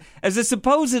quarterback, as the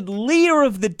supposed leader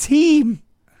of the team,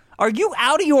 are you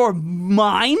out of your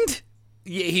mind?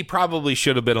 Yeah, he probably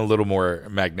should have been a little more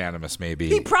magnanimous, maybe.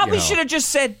 He probably should have just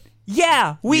said,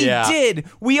 yeah, we did.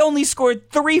 We only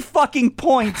scored 3 fucking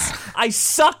points. I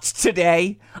sucked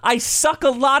today. I suck a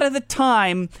lot of the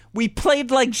time. We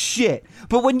played like shit.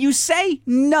 But when you say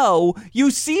no, you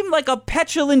seem like a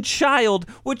petulant child,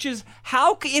 which is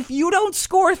if you don't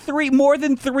score more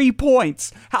than 3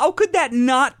 points, how could that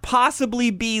not possibly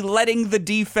be letting the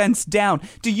defense down?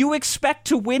 Do you expect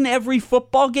to win every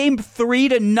football game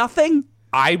 3-0?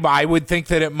 I would think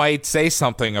that it might say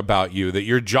something about you, that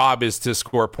your job is to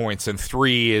score points, and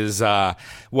 3 is,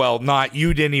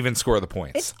 you didn't even score the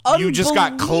points. You just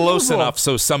got close enough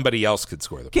so somebody else could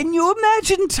score the points. Can you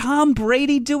imagine Tom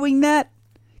Brady doing that?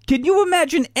 Can you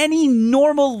imagine any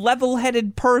normal,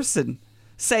 level-headed person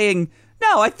saying,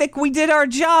 no, I think we did our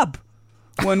job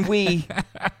when we...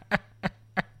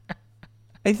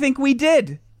 I think we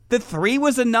did. The 3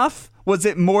 was enough? Was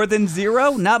it more than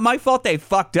 0? Not my fault they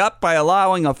fucked up by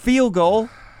allowing a field goal.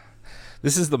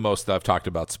 This is the most I've talked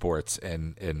about sports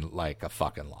in like a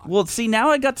fucking lot. Well, see, now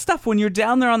I got stuff when you're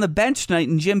down there on the bench night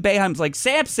and Jim Boeheim's like,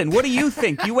 Samson, what do you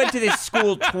think? You went to this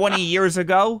school 20 years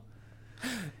ago?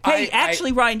 Hey,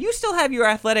 Ryan, you still have your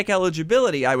athletic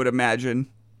eligibility, I would imagine.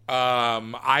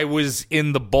 I was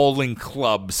in the bowling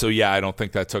club, so yeah, I don't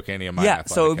think that took any of my athletic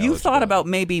so if you thought about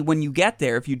maybe when you get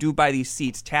there, if you do buy these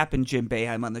seats, tapping Jim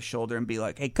Boeheim on the shoulder and be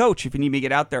like, hey, coach, if you need me to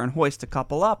get out there and hoist a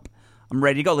couple up, I'm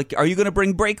ready to go. Like, are you going to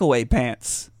bring breakaway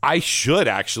pants? I should,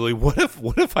 actually. What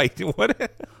if I do?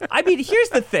 I mean, here's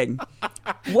the thing.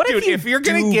 Dude, if you're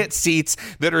going to get seats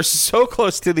that are so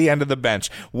close to the end of the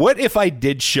bench, what if I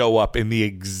did show up in the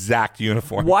exact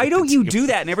uniform? Why don't you do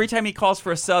that? And every time he calls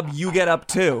for a sub, you get up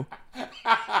too.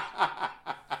 I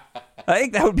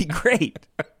think that would be great.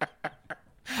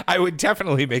 I would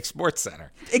definitely make Sports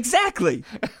Center. Exactly.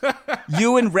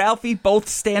 You and Ralphie both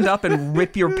stand up and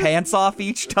rip your pants off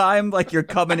each time like you're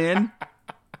coming in.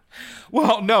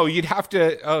 Well, no, you'd have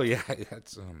to. Oh, yeah.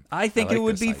 I think it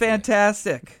would be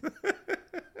fantastic.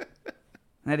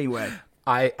 Anyway.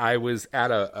 I was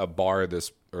at a bar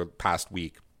this past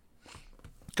week.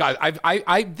 God,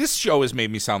 this show has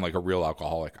made me sound like a real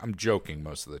alcoholic. I'm joking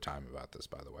most of the time about this,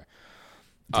 by the way.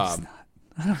 I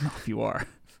don't know if you are.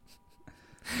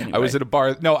 Anyway. I was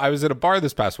at a bar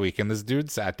this past week, and this dude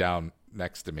sat down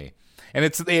next to me. And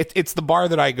it's the bar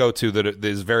that I go to that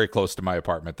is very close to my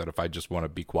apartment, that if I just want to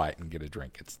be quiet and get a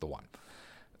drink, it's the one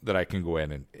that I can go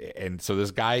in. And so this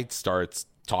guy starts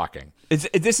talking.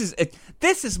 This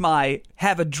is my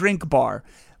have a drink bar.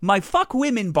 My fuck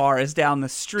women bar is down the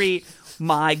street.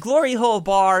 My glory hole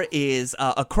bar is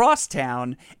across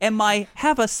town, and my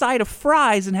have a side of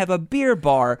fries and have a beer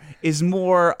bar is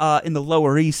more in the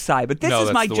Lower East Side. But this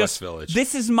is my just West Village.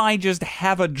 This is my just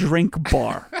have a drink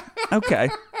bar. Okay.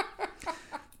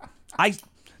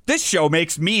 This show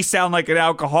makes me sound like an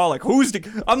alcoholic.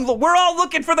 We're all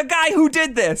looking for the guy who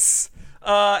did this.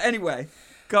 Anyway,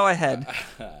 go ahead.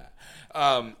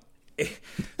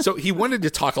 So he wanted to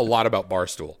talk a lot about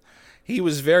Barstool. He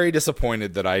was very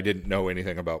disappointed that I didn't know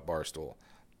anything about Barstool.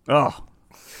 Oh.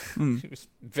 He was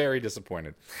very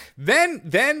disappointed. Then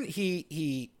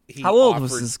he How old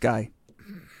was this guy?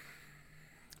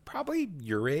 Probably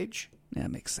your age. Yeah,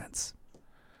 makes sense.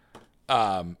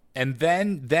 And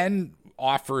then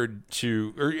offered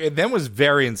to, or then was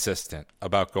very insistent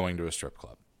about going to a strip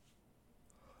club.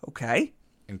 Okay.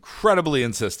 Incredibly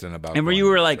insistent about. And where you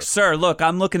were like, sir, look,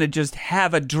 I'm looking to just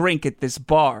have a drink at this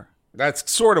bar. That's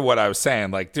sort of what I was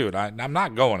saying. Like, dude, I'm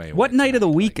not going anywhere. What night of the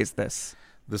week is this?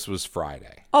 This was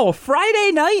Friday. Oh, a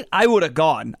Friday night? I would have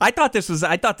gone. I thought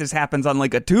this happens on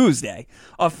like a Tuesday.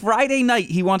 A Friday night,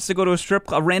 he wants to go to a strip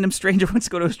club. A random stranger wants to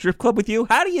go to a strip club with you.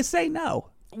 How do you say no?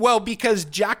 Well, because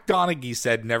Jack Donaghy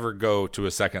said never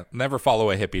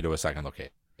follow a hippie to a second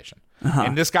location. Uh-huh.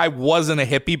 And this guy wasn't a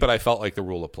hippie, but I felt like the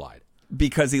rule applied.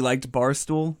 Because he liked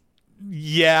Barstool?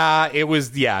 Yeah, it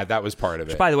was. Yeah, that was part of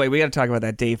it. By the way, we got to talk about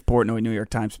that Dave Portnoy New York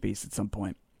Times piece at some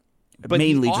point. But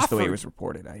mainly just the way it was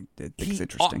reported. I think it's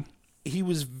interesting. He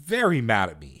was very mad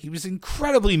at me. He was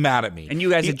incredibly mad at me. And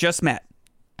you guys had just met.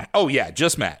 Oh yeah,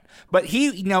 just met. But he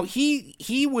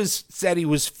said he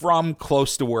was from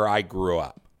close to where I grew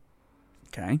up.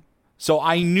 Okay. So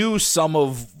I knew some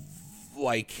of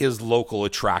like his local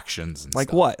attractions and like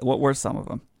stuff. what? What were some of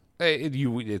them?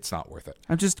 It's not worth it.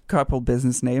 I'm just a couple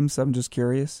business names. So I'm just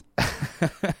curious.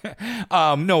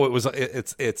 No,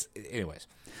 it's anyways.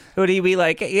 Would he be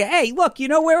like, hey, look, you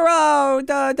know where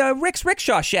the Rick's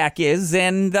Rickshaw Shack is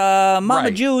and Mama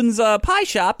Right. June's pie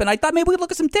shop, and I thought maybe we'd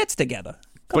look at some tits together.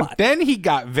 Come on. But then he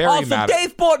got very Also, mad.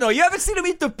 Dave Portnoy, you ever seen him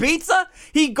eat the pizza?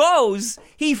 He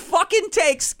fucking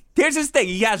takes, here's his thing,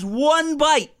 he has one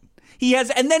bite.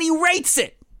 And then he rates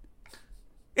it.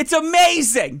 It's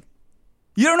amazing.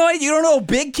 You don't know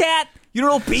Big Cat? You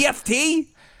don't know BFT?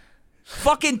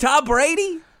 Fucking Tom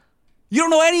Brady? You don't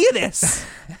know any of this.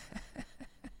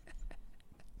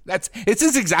 This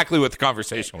is exactly what the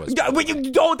conversation was. But you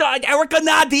don't, Erica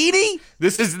Nardini?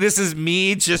 This is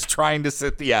me just trying to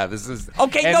sit. This is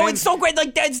Okay. and No, then- it's so great.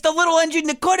 Like that's the little engine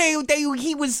that could.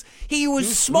 He was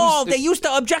small. They used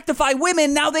to objectify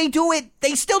women. Now they do it.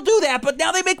 They still do that, but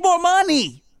now they make more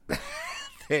money.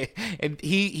 And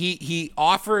he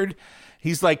offered.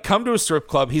 He's like, come to a strip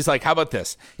club. He's like, how about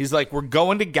this? He's like, we're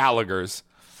going to Gallagher's,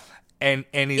 and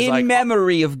he's like, In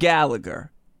memory of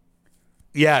Gallagher.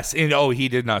 yes. And he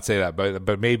did not say that,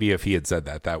 but maybe if he had said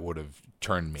that, that would have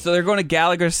turned me. So they're going to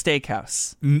Gallagher's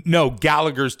Steakhouse. No,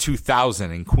 Gallagher's 2000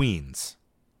 in Queens.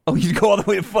 Oh, you go all the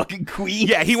way to fucking Queens?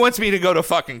 Yeah, he wants me to go to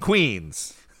fucking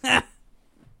Queens. All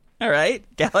right.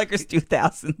 Gallagher's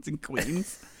 2000s in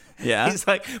Queens. Yeah. He's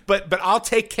like, but I'll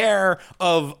take care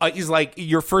of. He's like,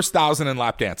 your first 1,000 in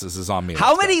lap dances is on me. How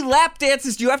Let's go. many lap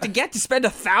dances do you have to get to spend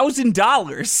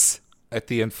 $1,000? At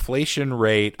the inflation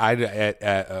rate?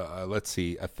 Let's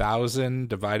see, 1,000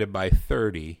 divided by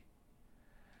 30.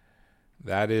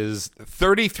 That is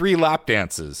 33 lap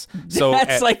dances. So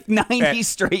That's like 90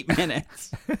 straight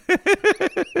minutes.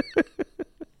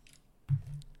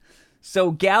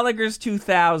 So Gallagher's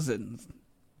 2000.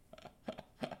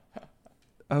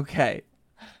 Okay.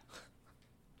 I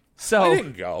So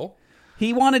didn't go.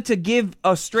 he wanted to give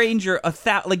a stranger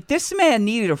like this man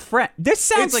needed a friend. This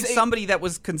sounds like It's- somebody that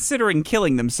was considering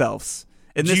killing themselves.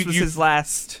 And this was his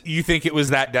last. You think it was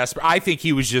that desperate? I think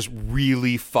he was just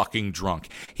really fucking drunk.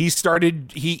 He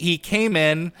came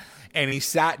in and he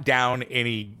sat down and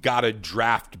he got a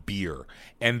draft beer.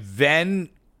 And then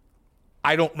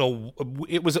I don't know,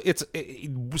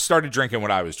 it started drinking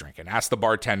what I was drinking. Asked the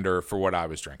bartender for what I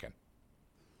was drinking.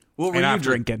 What were And you after-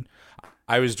 drinking?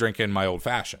 I was drinking my old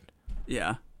fashioned.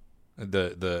 Yeah.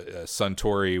 The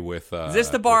Suntory with Is this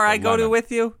the bar I go to lemon.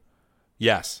 with you?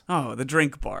 Yes. Oh, the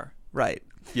drink bar. Right.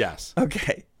 Yes.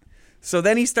 Okay. So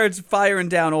then he starts firing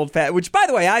down old fat, which, by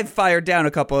the way, I've fired down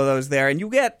a couple of those there, and you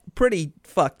get pretty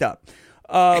fucked up.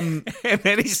 And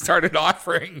then he started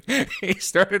offering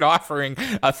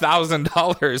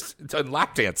 $1,000 to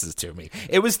lap dances to me.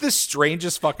 It was the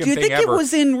strangest fucking Do you thing think ever. it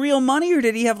was in real money, or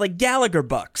did he have like Gallagher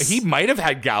bucks? He might have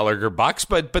had Gallagher bucks,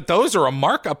 but those are a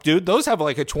markup, dude. Those have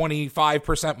like a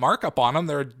 25% markup on them.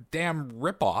 They're a damn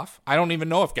ripoff. I don't even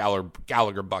know if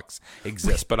Gallagher bucks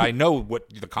exist, but I know what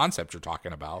the concept you're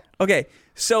talking about. Okay,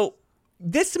 so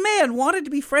this man wanted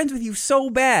to be friends with you so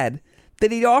bad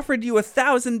that he offered you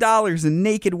 $1,000 in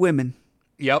naked women.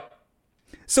 Yep.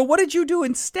 So what did you do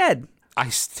instead? I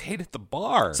stayed at the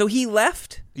bar. So he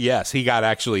left? Yes, he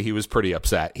was pretty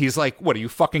upset. He's like, what, are you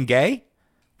fucking gay?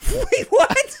 Wait,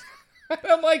 what?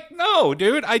 I'm like, no,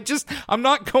 dude, I'm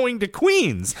not going to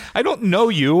Queens. I don't know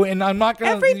you, and I'm not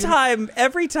going to...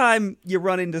 Every time you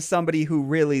run into somebody who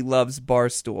really loves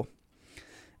Barstool,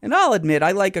 and I'll admit,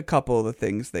 I like a couple of the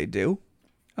things they do.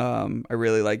 I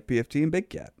really like BFT and Big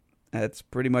Cat. That's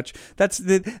pretty much,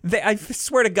 I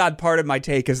swear to God, part of my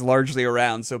take is largely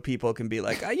around so people can be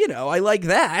like, I like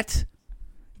that.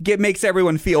 It makes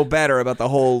everyone feel better about the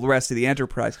whole rest of the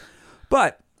enterprise.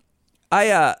 But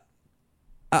I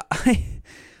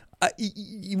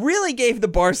you really gave the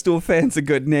Barstool fans a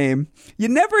good name.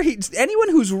 Anyone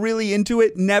who's really into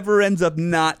it never ends up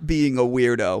not being a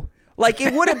weirdo. Like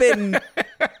it would have been,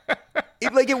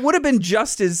 it would have been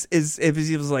just as if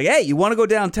he was like, hey, you want to go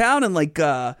downtown and like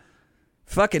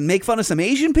fucking make fun of some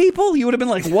Asian people? You would have been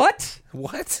like, what?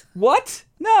 What?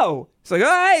 No. It's like, all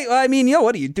right. Well, I mean,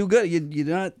 what do you do? Good.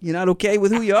 You're not okay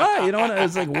with who you are. You know.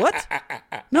 It's like, what?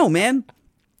 No, man.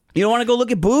 You don't want to go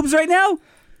look at boobs right now?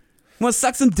 You want to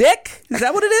suck some dick? Is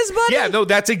that what it is, buddy? Yeah, no,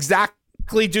 that's exactly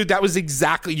exactly, dude. That was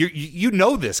exactly you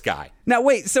know this guy. Now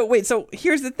wait. So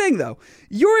here's the thing though.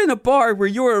 You're in a bar where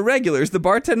you're a regular. Is the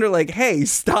bartender like, hey,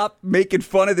 stop making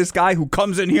fun of this guy who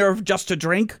comes in here just to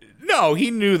drink? No,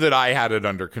 he knew that I had it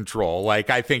under control. Like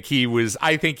I think he was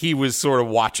sort of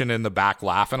watching in the back,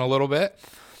 laughing a little bit.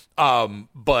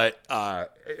 But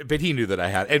he knew that I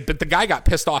had it. But the guy got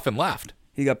pissed off and left.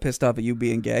 He got pissed off at you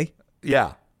being gay?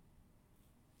 Yeah.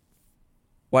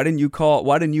 Why didn't you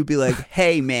be like,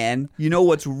 hey man, you know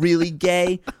what's really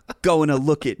gay? Going to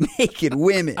look at naked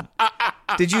women.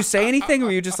 Did you say anything or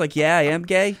were you just like, yeah, I am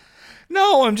gay?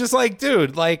 No, I'm just like,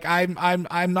 dude, like I'm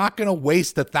not gonna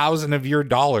waste $1,000 of your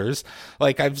dollars.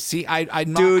 Like I'm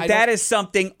not. Dude, that is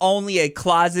something only a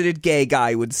closeted gay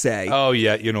guy would say. Oh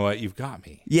yeah, you know what? You've got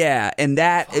me. Yeah, and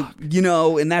that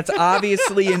and that's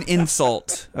obviously an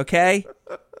insult. Okay.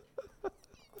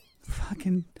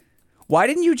 Fucking. Why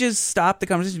didn't you just stop the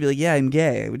conversation and be like, yeah, I'm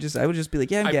gay? I would just be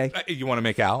like, yeah, I'm gay. You want to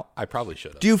make out? I probably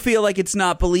should have. Do you feel like it's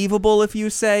not believable if you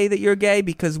say that you're gay?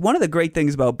 Because one of the great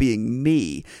things about being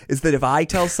me is that if I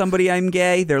tell somebody I'm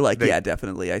gay, they're like, yeah,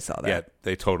 definitely, I saw that. Yeah,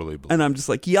 they totally believe. And I'm just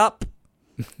like, yup,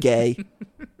 gay.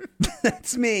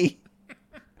 That's me.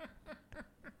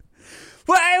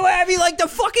 Well, I mean, like the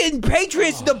fucking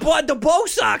Patriots, the Bo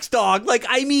Sox, dog. Like,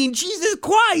 I mean, Jesus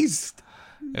Christ.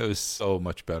 It was so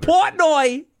much better.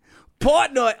 Portnoy.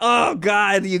 Oh,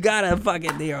 God. You got to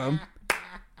fucking hear him.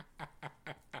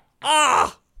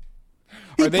 Ah.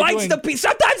 He bites the piece.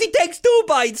 Sometimes he takes 2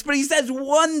 bites, but he says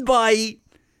 1 bite.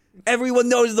 Everyone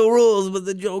knows the rules, but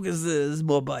the joke is there's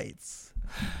more bites.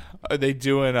 Are they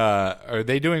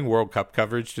doing World Cup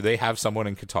coverage? Do they have someone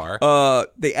in Qatar?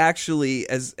 They actually,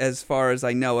 as far as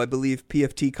I know, I believe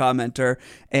PFT commenter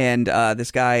and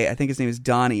this guy, I think his name is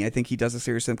Donnie. I think he does a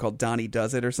series called Donnie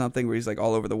Does It or something where he's like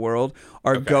all over the world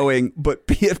are going, but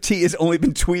PFT has only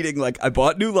been tweeting like, I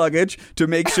bought new luggage to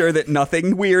make sure that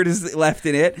nothing weird is left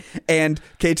in it, and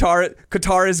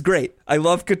Qatar is great. I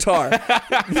love Qatar.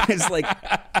 It's like,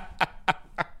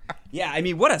 yeah, I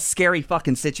mean, what a scary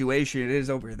fucking situation it is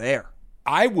over there.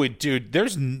 I would, dude.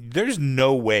 There's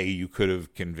no way you could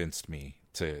have convinced me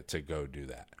to go do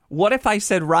that. What if I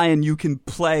said, Ryan, you can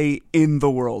play in the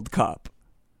World Cup?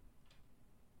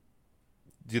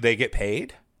 Do they get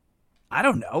paid? I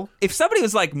don't know. If somebody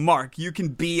was like, Mark, you can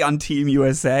be on Team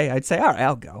USA, I'd say, all right,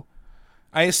 I'll go.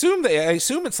 I assume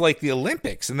it's like the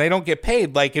Olympics, and they don't get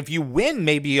paid. Like if you win,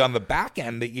 maybe on the back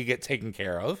end that you get taken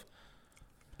care of.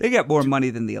 They get more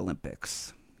money than the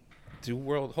Olympics.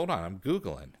 Hold on, I'm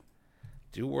Googling.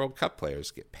 Do World Cup players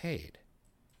get paid?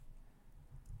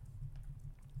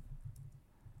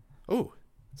 Oh,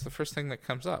 it's the first thing that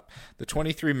comes up. The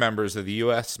 23 members of the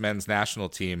U.S. men's national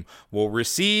team will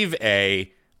receive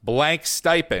a blank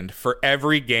stipend for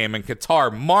every game in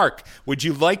Qatar. Mark, would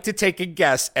you like to take a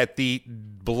guess at the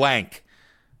blank?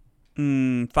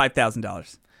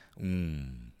 $5,000.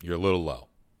 You're a little low.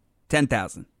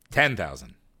 10,000.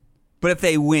 10,000. But if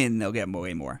they win, they'll get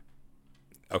way more.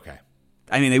 Okay.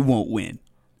 I mean, they won't win,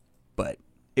 but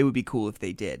it would be cool if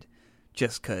they did.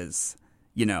 Just because,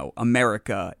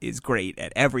 America is great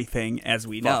at everything, as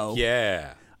we know.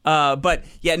 Yeah. But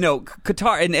yeah, no,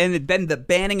 Qatar and then the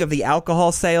banning of the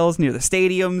alcohol sales near the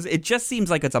stadiums. It just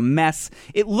seems like it's a mess.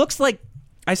 It looks like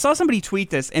I saw somebody tweet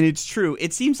this, and it's true.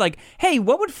 It seems like, hey,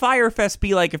 what would Firefest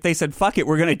be like if they said, "Fuck it,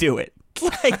 we're gonna do it"?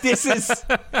 Like this is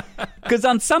because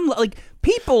on some like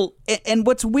people, and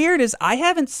what's weird is I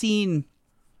haven't seen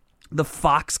the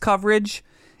Fox coverage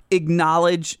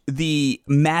acknowledge the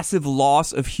massive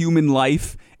loss of human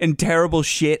life and terrible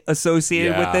shit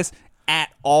associated with this at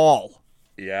all.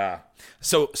 Yeah.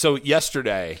 So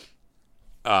yesterday,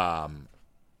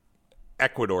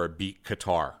 Ecuador beat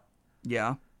Qatar.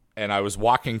 Yeah. And I was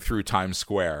walking through Times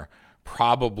Square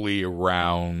probably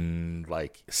around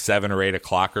like 7 or 8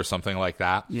 o'clock or something like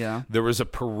that. Yeah. There was a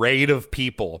parade of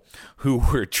people who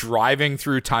were driving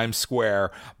through Times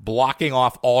Square, blocking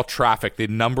off all traffic. The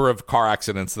number of car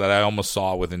accidents that I almost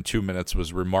saw within 2 minutes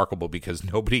was remarkable because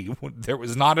there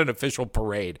was not an official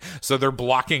parade. So their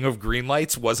blocking of green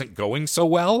lights wasn't going so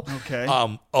well. Okay.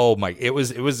 It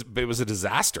was a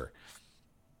disaster.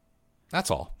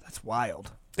 That's all. That's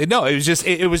wild. No, it was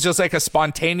just like a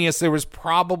spontaneous. There was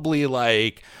probably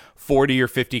like 40 or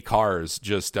 50 cars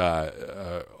just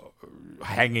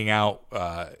hanging out,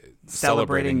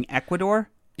 celebrating Ecuador.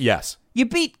 Yes, you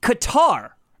beat Qatar,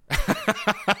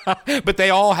 but they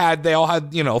all had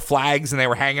flags and they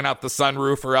were hanging out the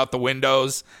sunroof or out the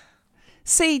windows.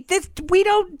 See, we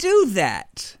don't do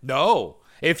that. No,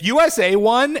 if USA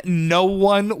won, no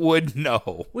one would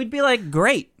know. We'd be like,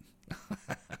 great,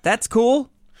 that's cool.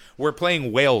 We're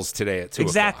playing Wales today at 2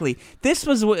 Exactly. This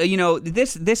was,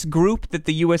 this group that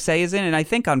the USA is in, and I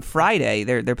think on Friday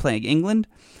they're playing England,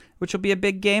 which will be a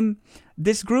big game.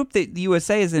 This group that the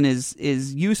USA is in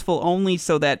is useful only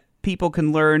so that people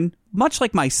can learn, much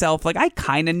like myself. Like, I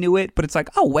kind of knew it, but it's like,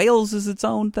 oh, Wales is its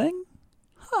own thing?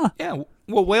 Yeah,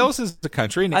 well, Wales is a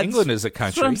country, and England is a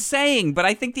country. That's what I'm saying, but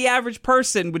I think the average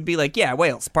person would be like, yeah,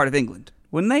 Wales, part of England.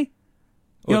 Wouldn't they?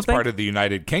 Well, it's part of the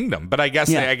United Kingdom, but I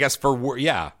guess I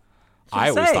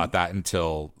always thought that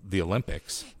until the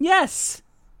Olympics. Yes.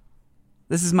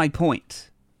 This is my point.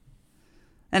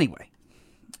 Anyway.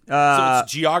 So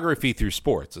it's geography through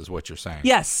sports is what you're saying.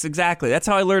 Yes, exactly. That's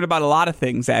how I learned about a lot of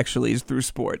things, actually, is through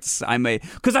sports.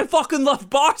 Because I fucking love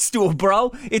Barstool,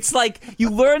 bro. It's like you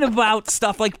learn about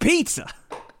stuff like pizza.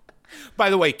 By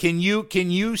the way, can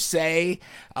you say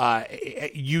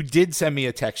you did send me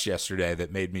a text yesterday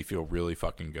that made me feel really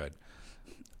fucking good?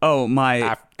 Oh,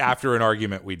 my... After an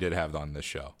argument we did have on this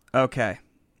show. Okay.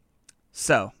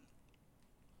 So,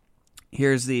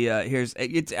 here's the...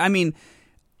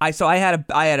 I had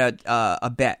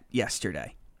a bet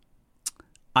yesterday.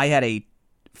 I had a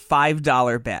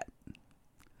 $5 bet.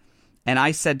 And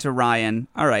I said to Ryan,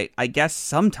 all right, I guess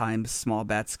sometimes small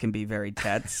bets can be very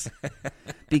tense.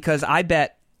 Because I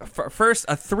bet first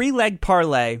a 3-leg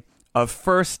parlay of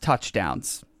first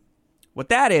touchdowns. What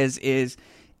that is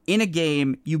in a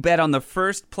game, you bet on the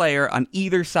first player on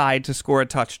either side to score a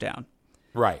touchdown.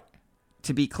 Right.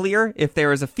 To be clear, if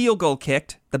there is a field goal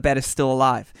kicked, the bet is still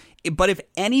alive. But if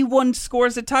anyone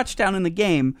scores a touchdown in the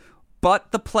game,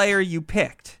 but the player you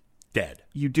picked, dead,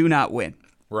 you do not win.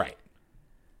 Right.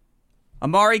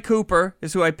 Amari Cooper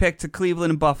is who I picked to Cleveland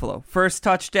and Buffalo. First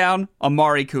touchdown,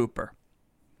 Amari Cooper.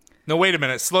 No, wait a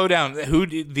minute. Slow down. Who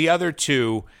did the other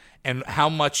two, and how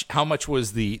much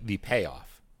was the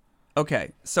payoff?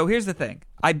 Okay, so here's the thing.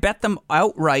 I bet them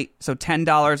outright, so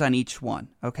 $10 on each one,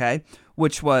 okay?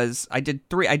 Which was, I did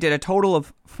a total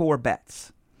of 4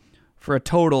 bets for a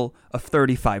total of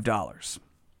 $35.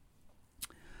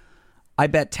 I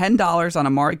bet $10 on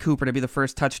Amari Cooper to be the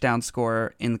first touchdown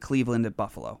scorer in Cleveland at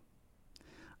Buffalo.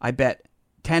 I bet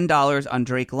 $10 on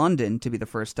Drake London to be the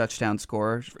first touchdown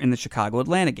scorer in the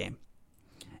Chicago-Atlanta game.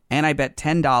 And I bet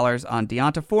 $10 on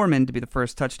Deonta Foreman to be the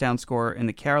first touchdown scorer in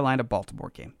the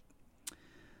Carolina-Baltimore game.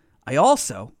 I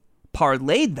also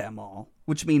parlayed them all,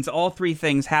 which means all 3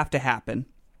 things have to happen.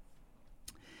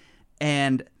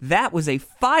 And that was a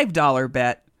 $5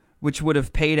 bet, which would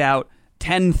have paid out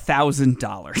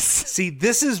 $10,000. See,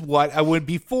 this is what I would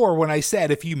before when I said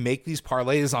if you make these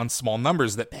parlays on small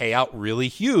numbers that pay out really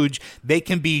huge, they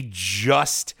can be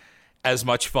just as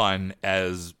much fun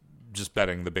as just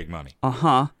betting the big money.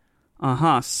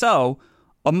 So,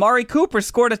 Amari Cooper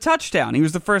scored a touchdown. He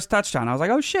was the first touchdown. I was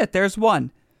like, oh shit, there's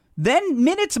one. Then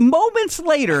moments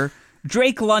later,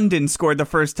 Drake London scored the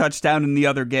first touchdown in the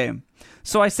other game.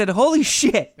 So I said, holy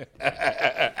shit.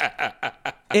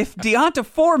 If Deonta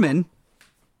Foreman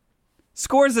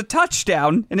scores a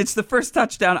touchdown, and it's the first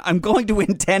touchdown, I'm going to win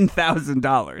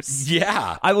 $10,000.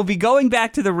 Yeah. I will be going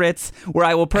back to the Ritz, where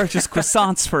I will purchase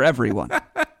croissants for everyone.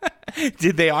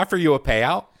 Did they offer you a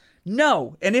payout?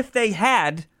 No, and if they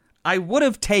had, I would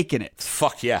have taken it.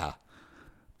 Fuck yeah.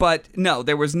 But no,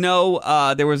 there was no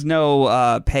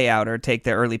payout or take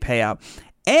their early payout.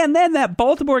 And then that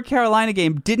Baltimore-Carolina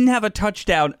game didn't have a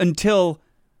touchdown until,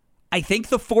 I think,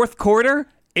 the 4th quarter.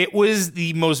 It was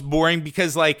the most boring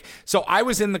because, so I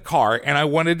was in the car and I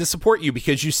wanted to support you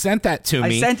because you sent that to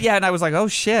me. And I was like, oh,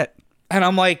 shit. And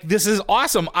I'm like, this is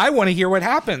awesome. I want to hear what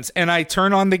happens. And I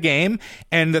turn on the game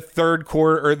and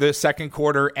the second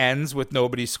quarter ends with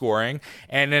nobody scoring.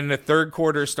 And then the third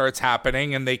quarter starts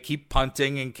happening and they keep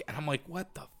punting. And I'm like,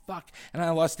 what the fuck? And I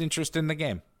lost interest in the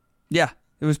game. Yeah,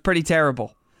 it was pretty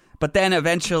terrible. But then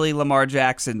eventually Lamar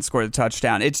Jackson scored a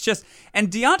touchdown. It's just, and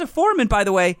Deonta Foreman, by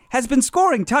the way, has been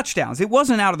scoring touchdowns. It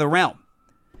wasn't out of the realm.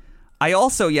 I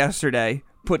also yesterday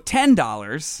put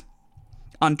 $10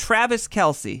 on Travis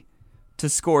Kelce to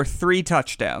score 3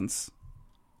 touchdowns.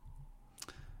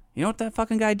 You know what that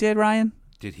fucking guy did, Ryan?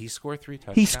 Did he score 3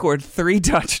 touchdowns? He scored 3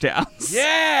 touchdowns.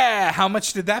 Yeah! How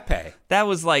much did that pay? That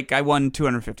was I won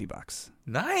 $250.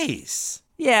 Nice.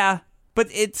 Yeah, but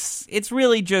it's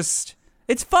really just,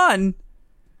 it's fun,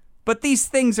 but these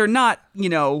things are not,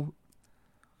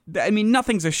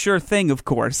 nothing's a sure thing, of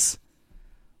course.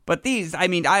 But these, I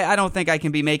don't think I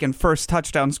can be making first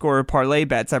touchdown scorer parlay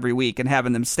bets every week and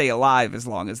having them stay alive as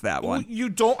long as that one. Well, you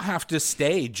don't have to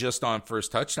stay just on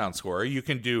first touchdown scorer. You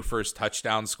can do first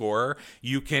touchdown scorer.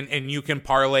 You can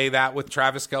parlay that with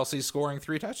Travis Kelce scoring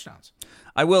 3 touchdowns.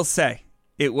 I will say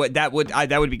that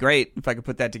would be great if I could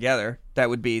put that together. That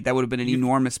would have been an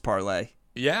enormous parlay.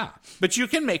 Yeah, but you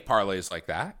can make parlays like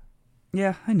that.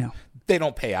 Yeah, I know. They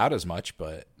don't pay out as much,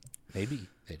 but maybe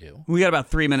they do. We got about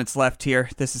 3 minutes left here.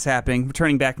 This is happening.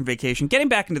 Returning back from vacation, getting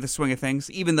back into the swing of things.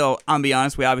 Even though, I'll be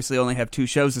honest, we obviously only have 2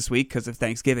 shows this week because of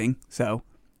Thanksgiving. So,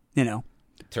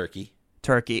 Turkey.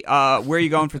 Where are you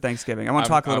going for Thanksgiving? I want to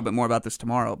talk a little bit more about this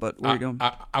tomorrow, but where are you going?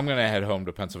 I'm going to head home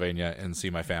to Pennsylvania and see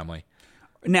my family.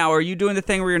 Now, are you doing the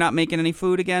thing where you're not making any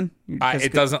food again?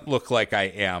 It doesn't look like I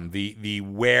am.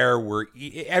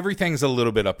 Everything's a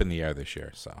little bit up in the air this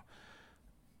year. So,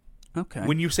 okay.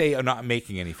 When you say I'm not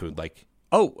making any food, like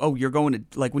you're going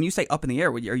to, like, when you say up in the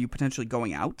air, are you potentially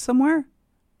going out somewhere?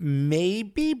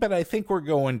 Maybe, but I think we're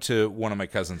going to one of my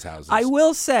cousin's houses. I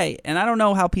will say, and I don't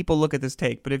know how people look at this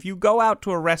take, but if you go out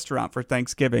to a restaurant for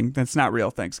Thanksgiving, that's not real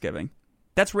Thanksgiving.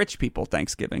 That's rich people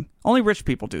Thanksgiving. Only rich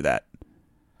people do that.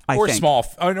 Or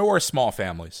small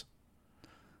families.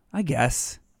 I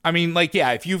guess. I mean, like,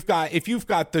 yeah, if you've got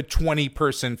the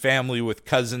 20-person family with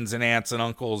cousins and aunts and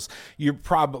uncles, you're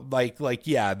probably like,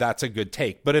 yeah, that's a good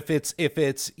take. But if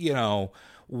it's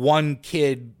one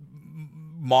kid,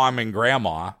 mom and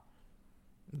grandma,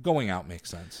 going out makes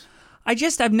sense.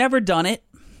 I've never done it.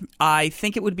 I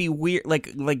think it would be weird, like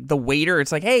the waiter.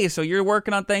 It's like, hey, so you're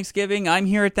working on Thanksgiving. I'm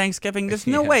here at Thanksgiving. There's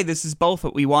no way this is both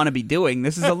what we want to be doing.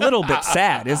 This is a little bit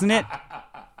sad, isn't it?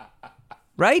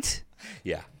 Right?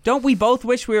 Yeah. Don't we both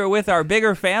wish we were with our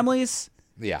bigger families?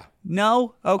 Yeah.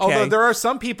 No? Okay. Although there are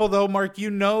some people, though, Mark,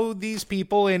 these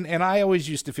people, and I always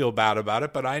used to feel bad about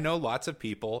it, but I know lots of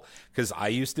people, because I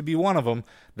used to be one of them,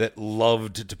 that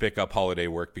loved to pick up holiday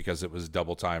work because it was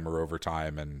double time or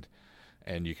overtime,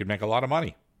 and you could make a lot of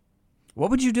money. What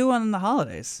would you do on the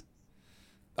holidays?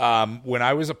 When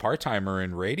I was a part-timer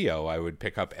in radio, I would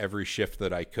pick up every shift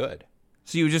that I could.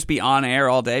 So you would just be on air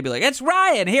all day, be like, it's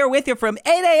Ryan here with you from 8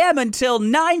 a.m. until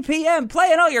 9 p.m.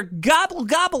 playing all your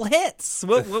gobble hits.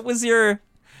 What was your...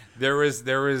 There was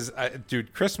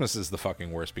dude, Christmas is the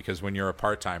fucking worst because when you're a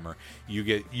part-timer,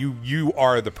 you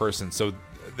are the person. So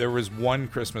there was one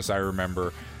Christmas I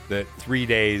remember that 3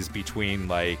 days between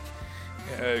like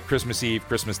Christmas Eve,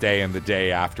 Christmas Day, and the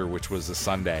day after, which was a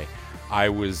Sunday, I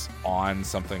was on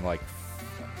something like,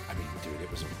 I mean,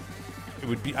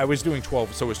 dude, I was doing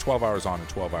 12, so it was 12 hours on and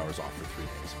 12 hours off for 3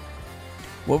 days.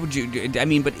 What would you do? I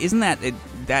mean, but isn't that...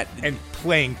 And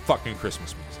playing fucking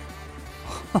Christmas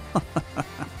music.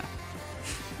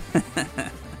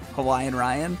 Hawaiian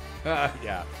Ryan?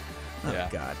 Yeah. Oh,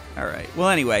 God. All right. Well,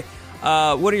 anyway,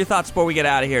 what are your thoughts before we get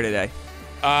out of here today?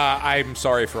 I'm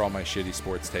sorry for all my shitty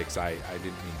sports takes. I didn't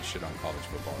mean to shit on college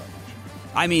football that much.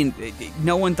 I mean,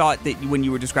 no one thought that when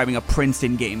you were describing a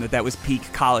Princeton game that was peak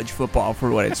college football for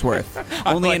what it's worth.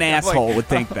 Only an asshole would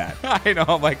think that. I know.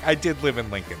 I'm like, I did live in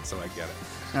Lincoln, so I get it.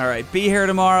 All right. Be here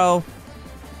tomorrow.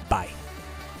 Bye.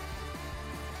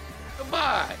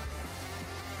 Goodbye.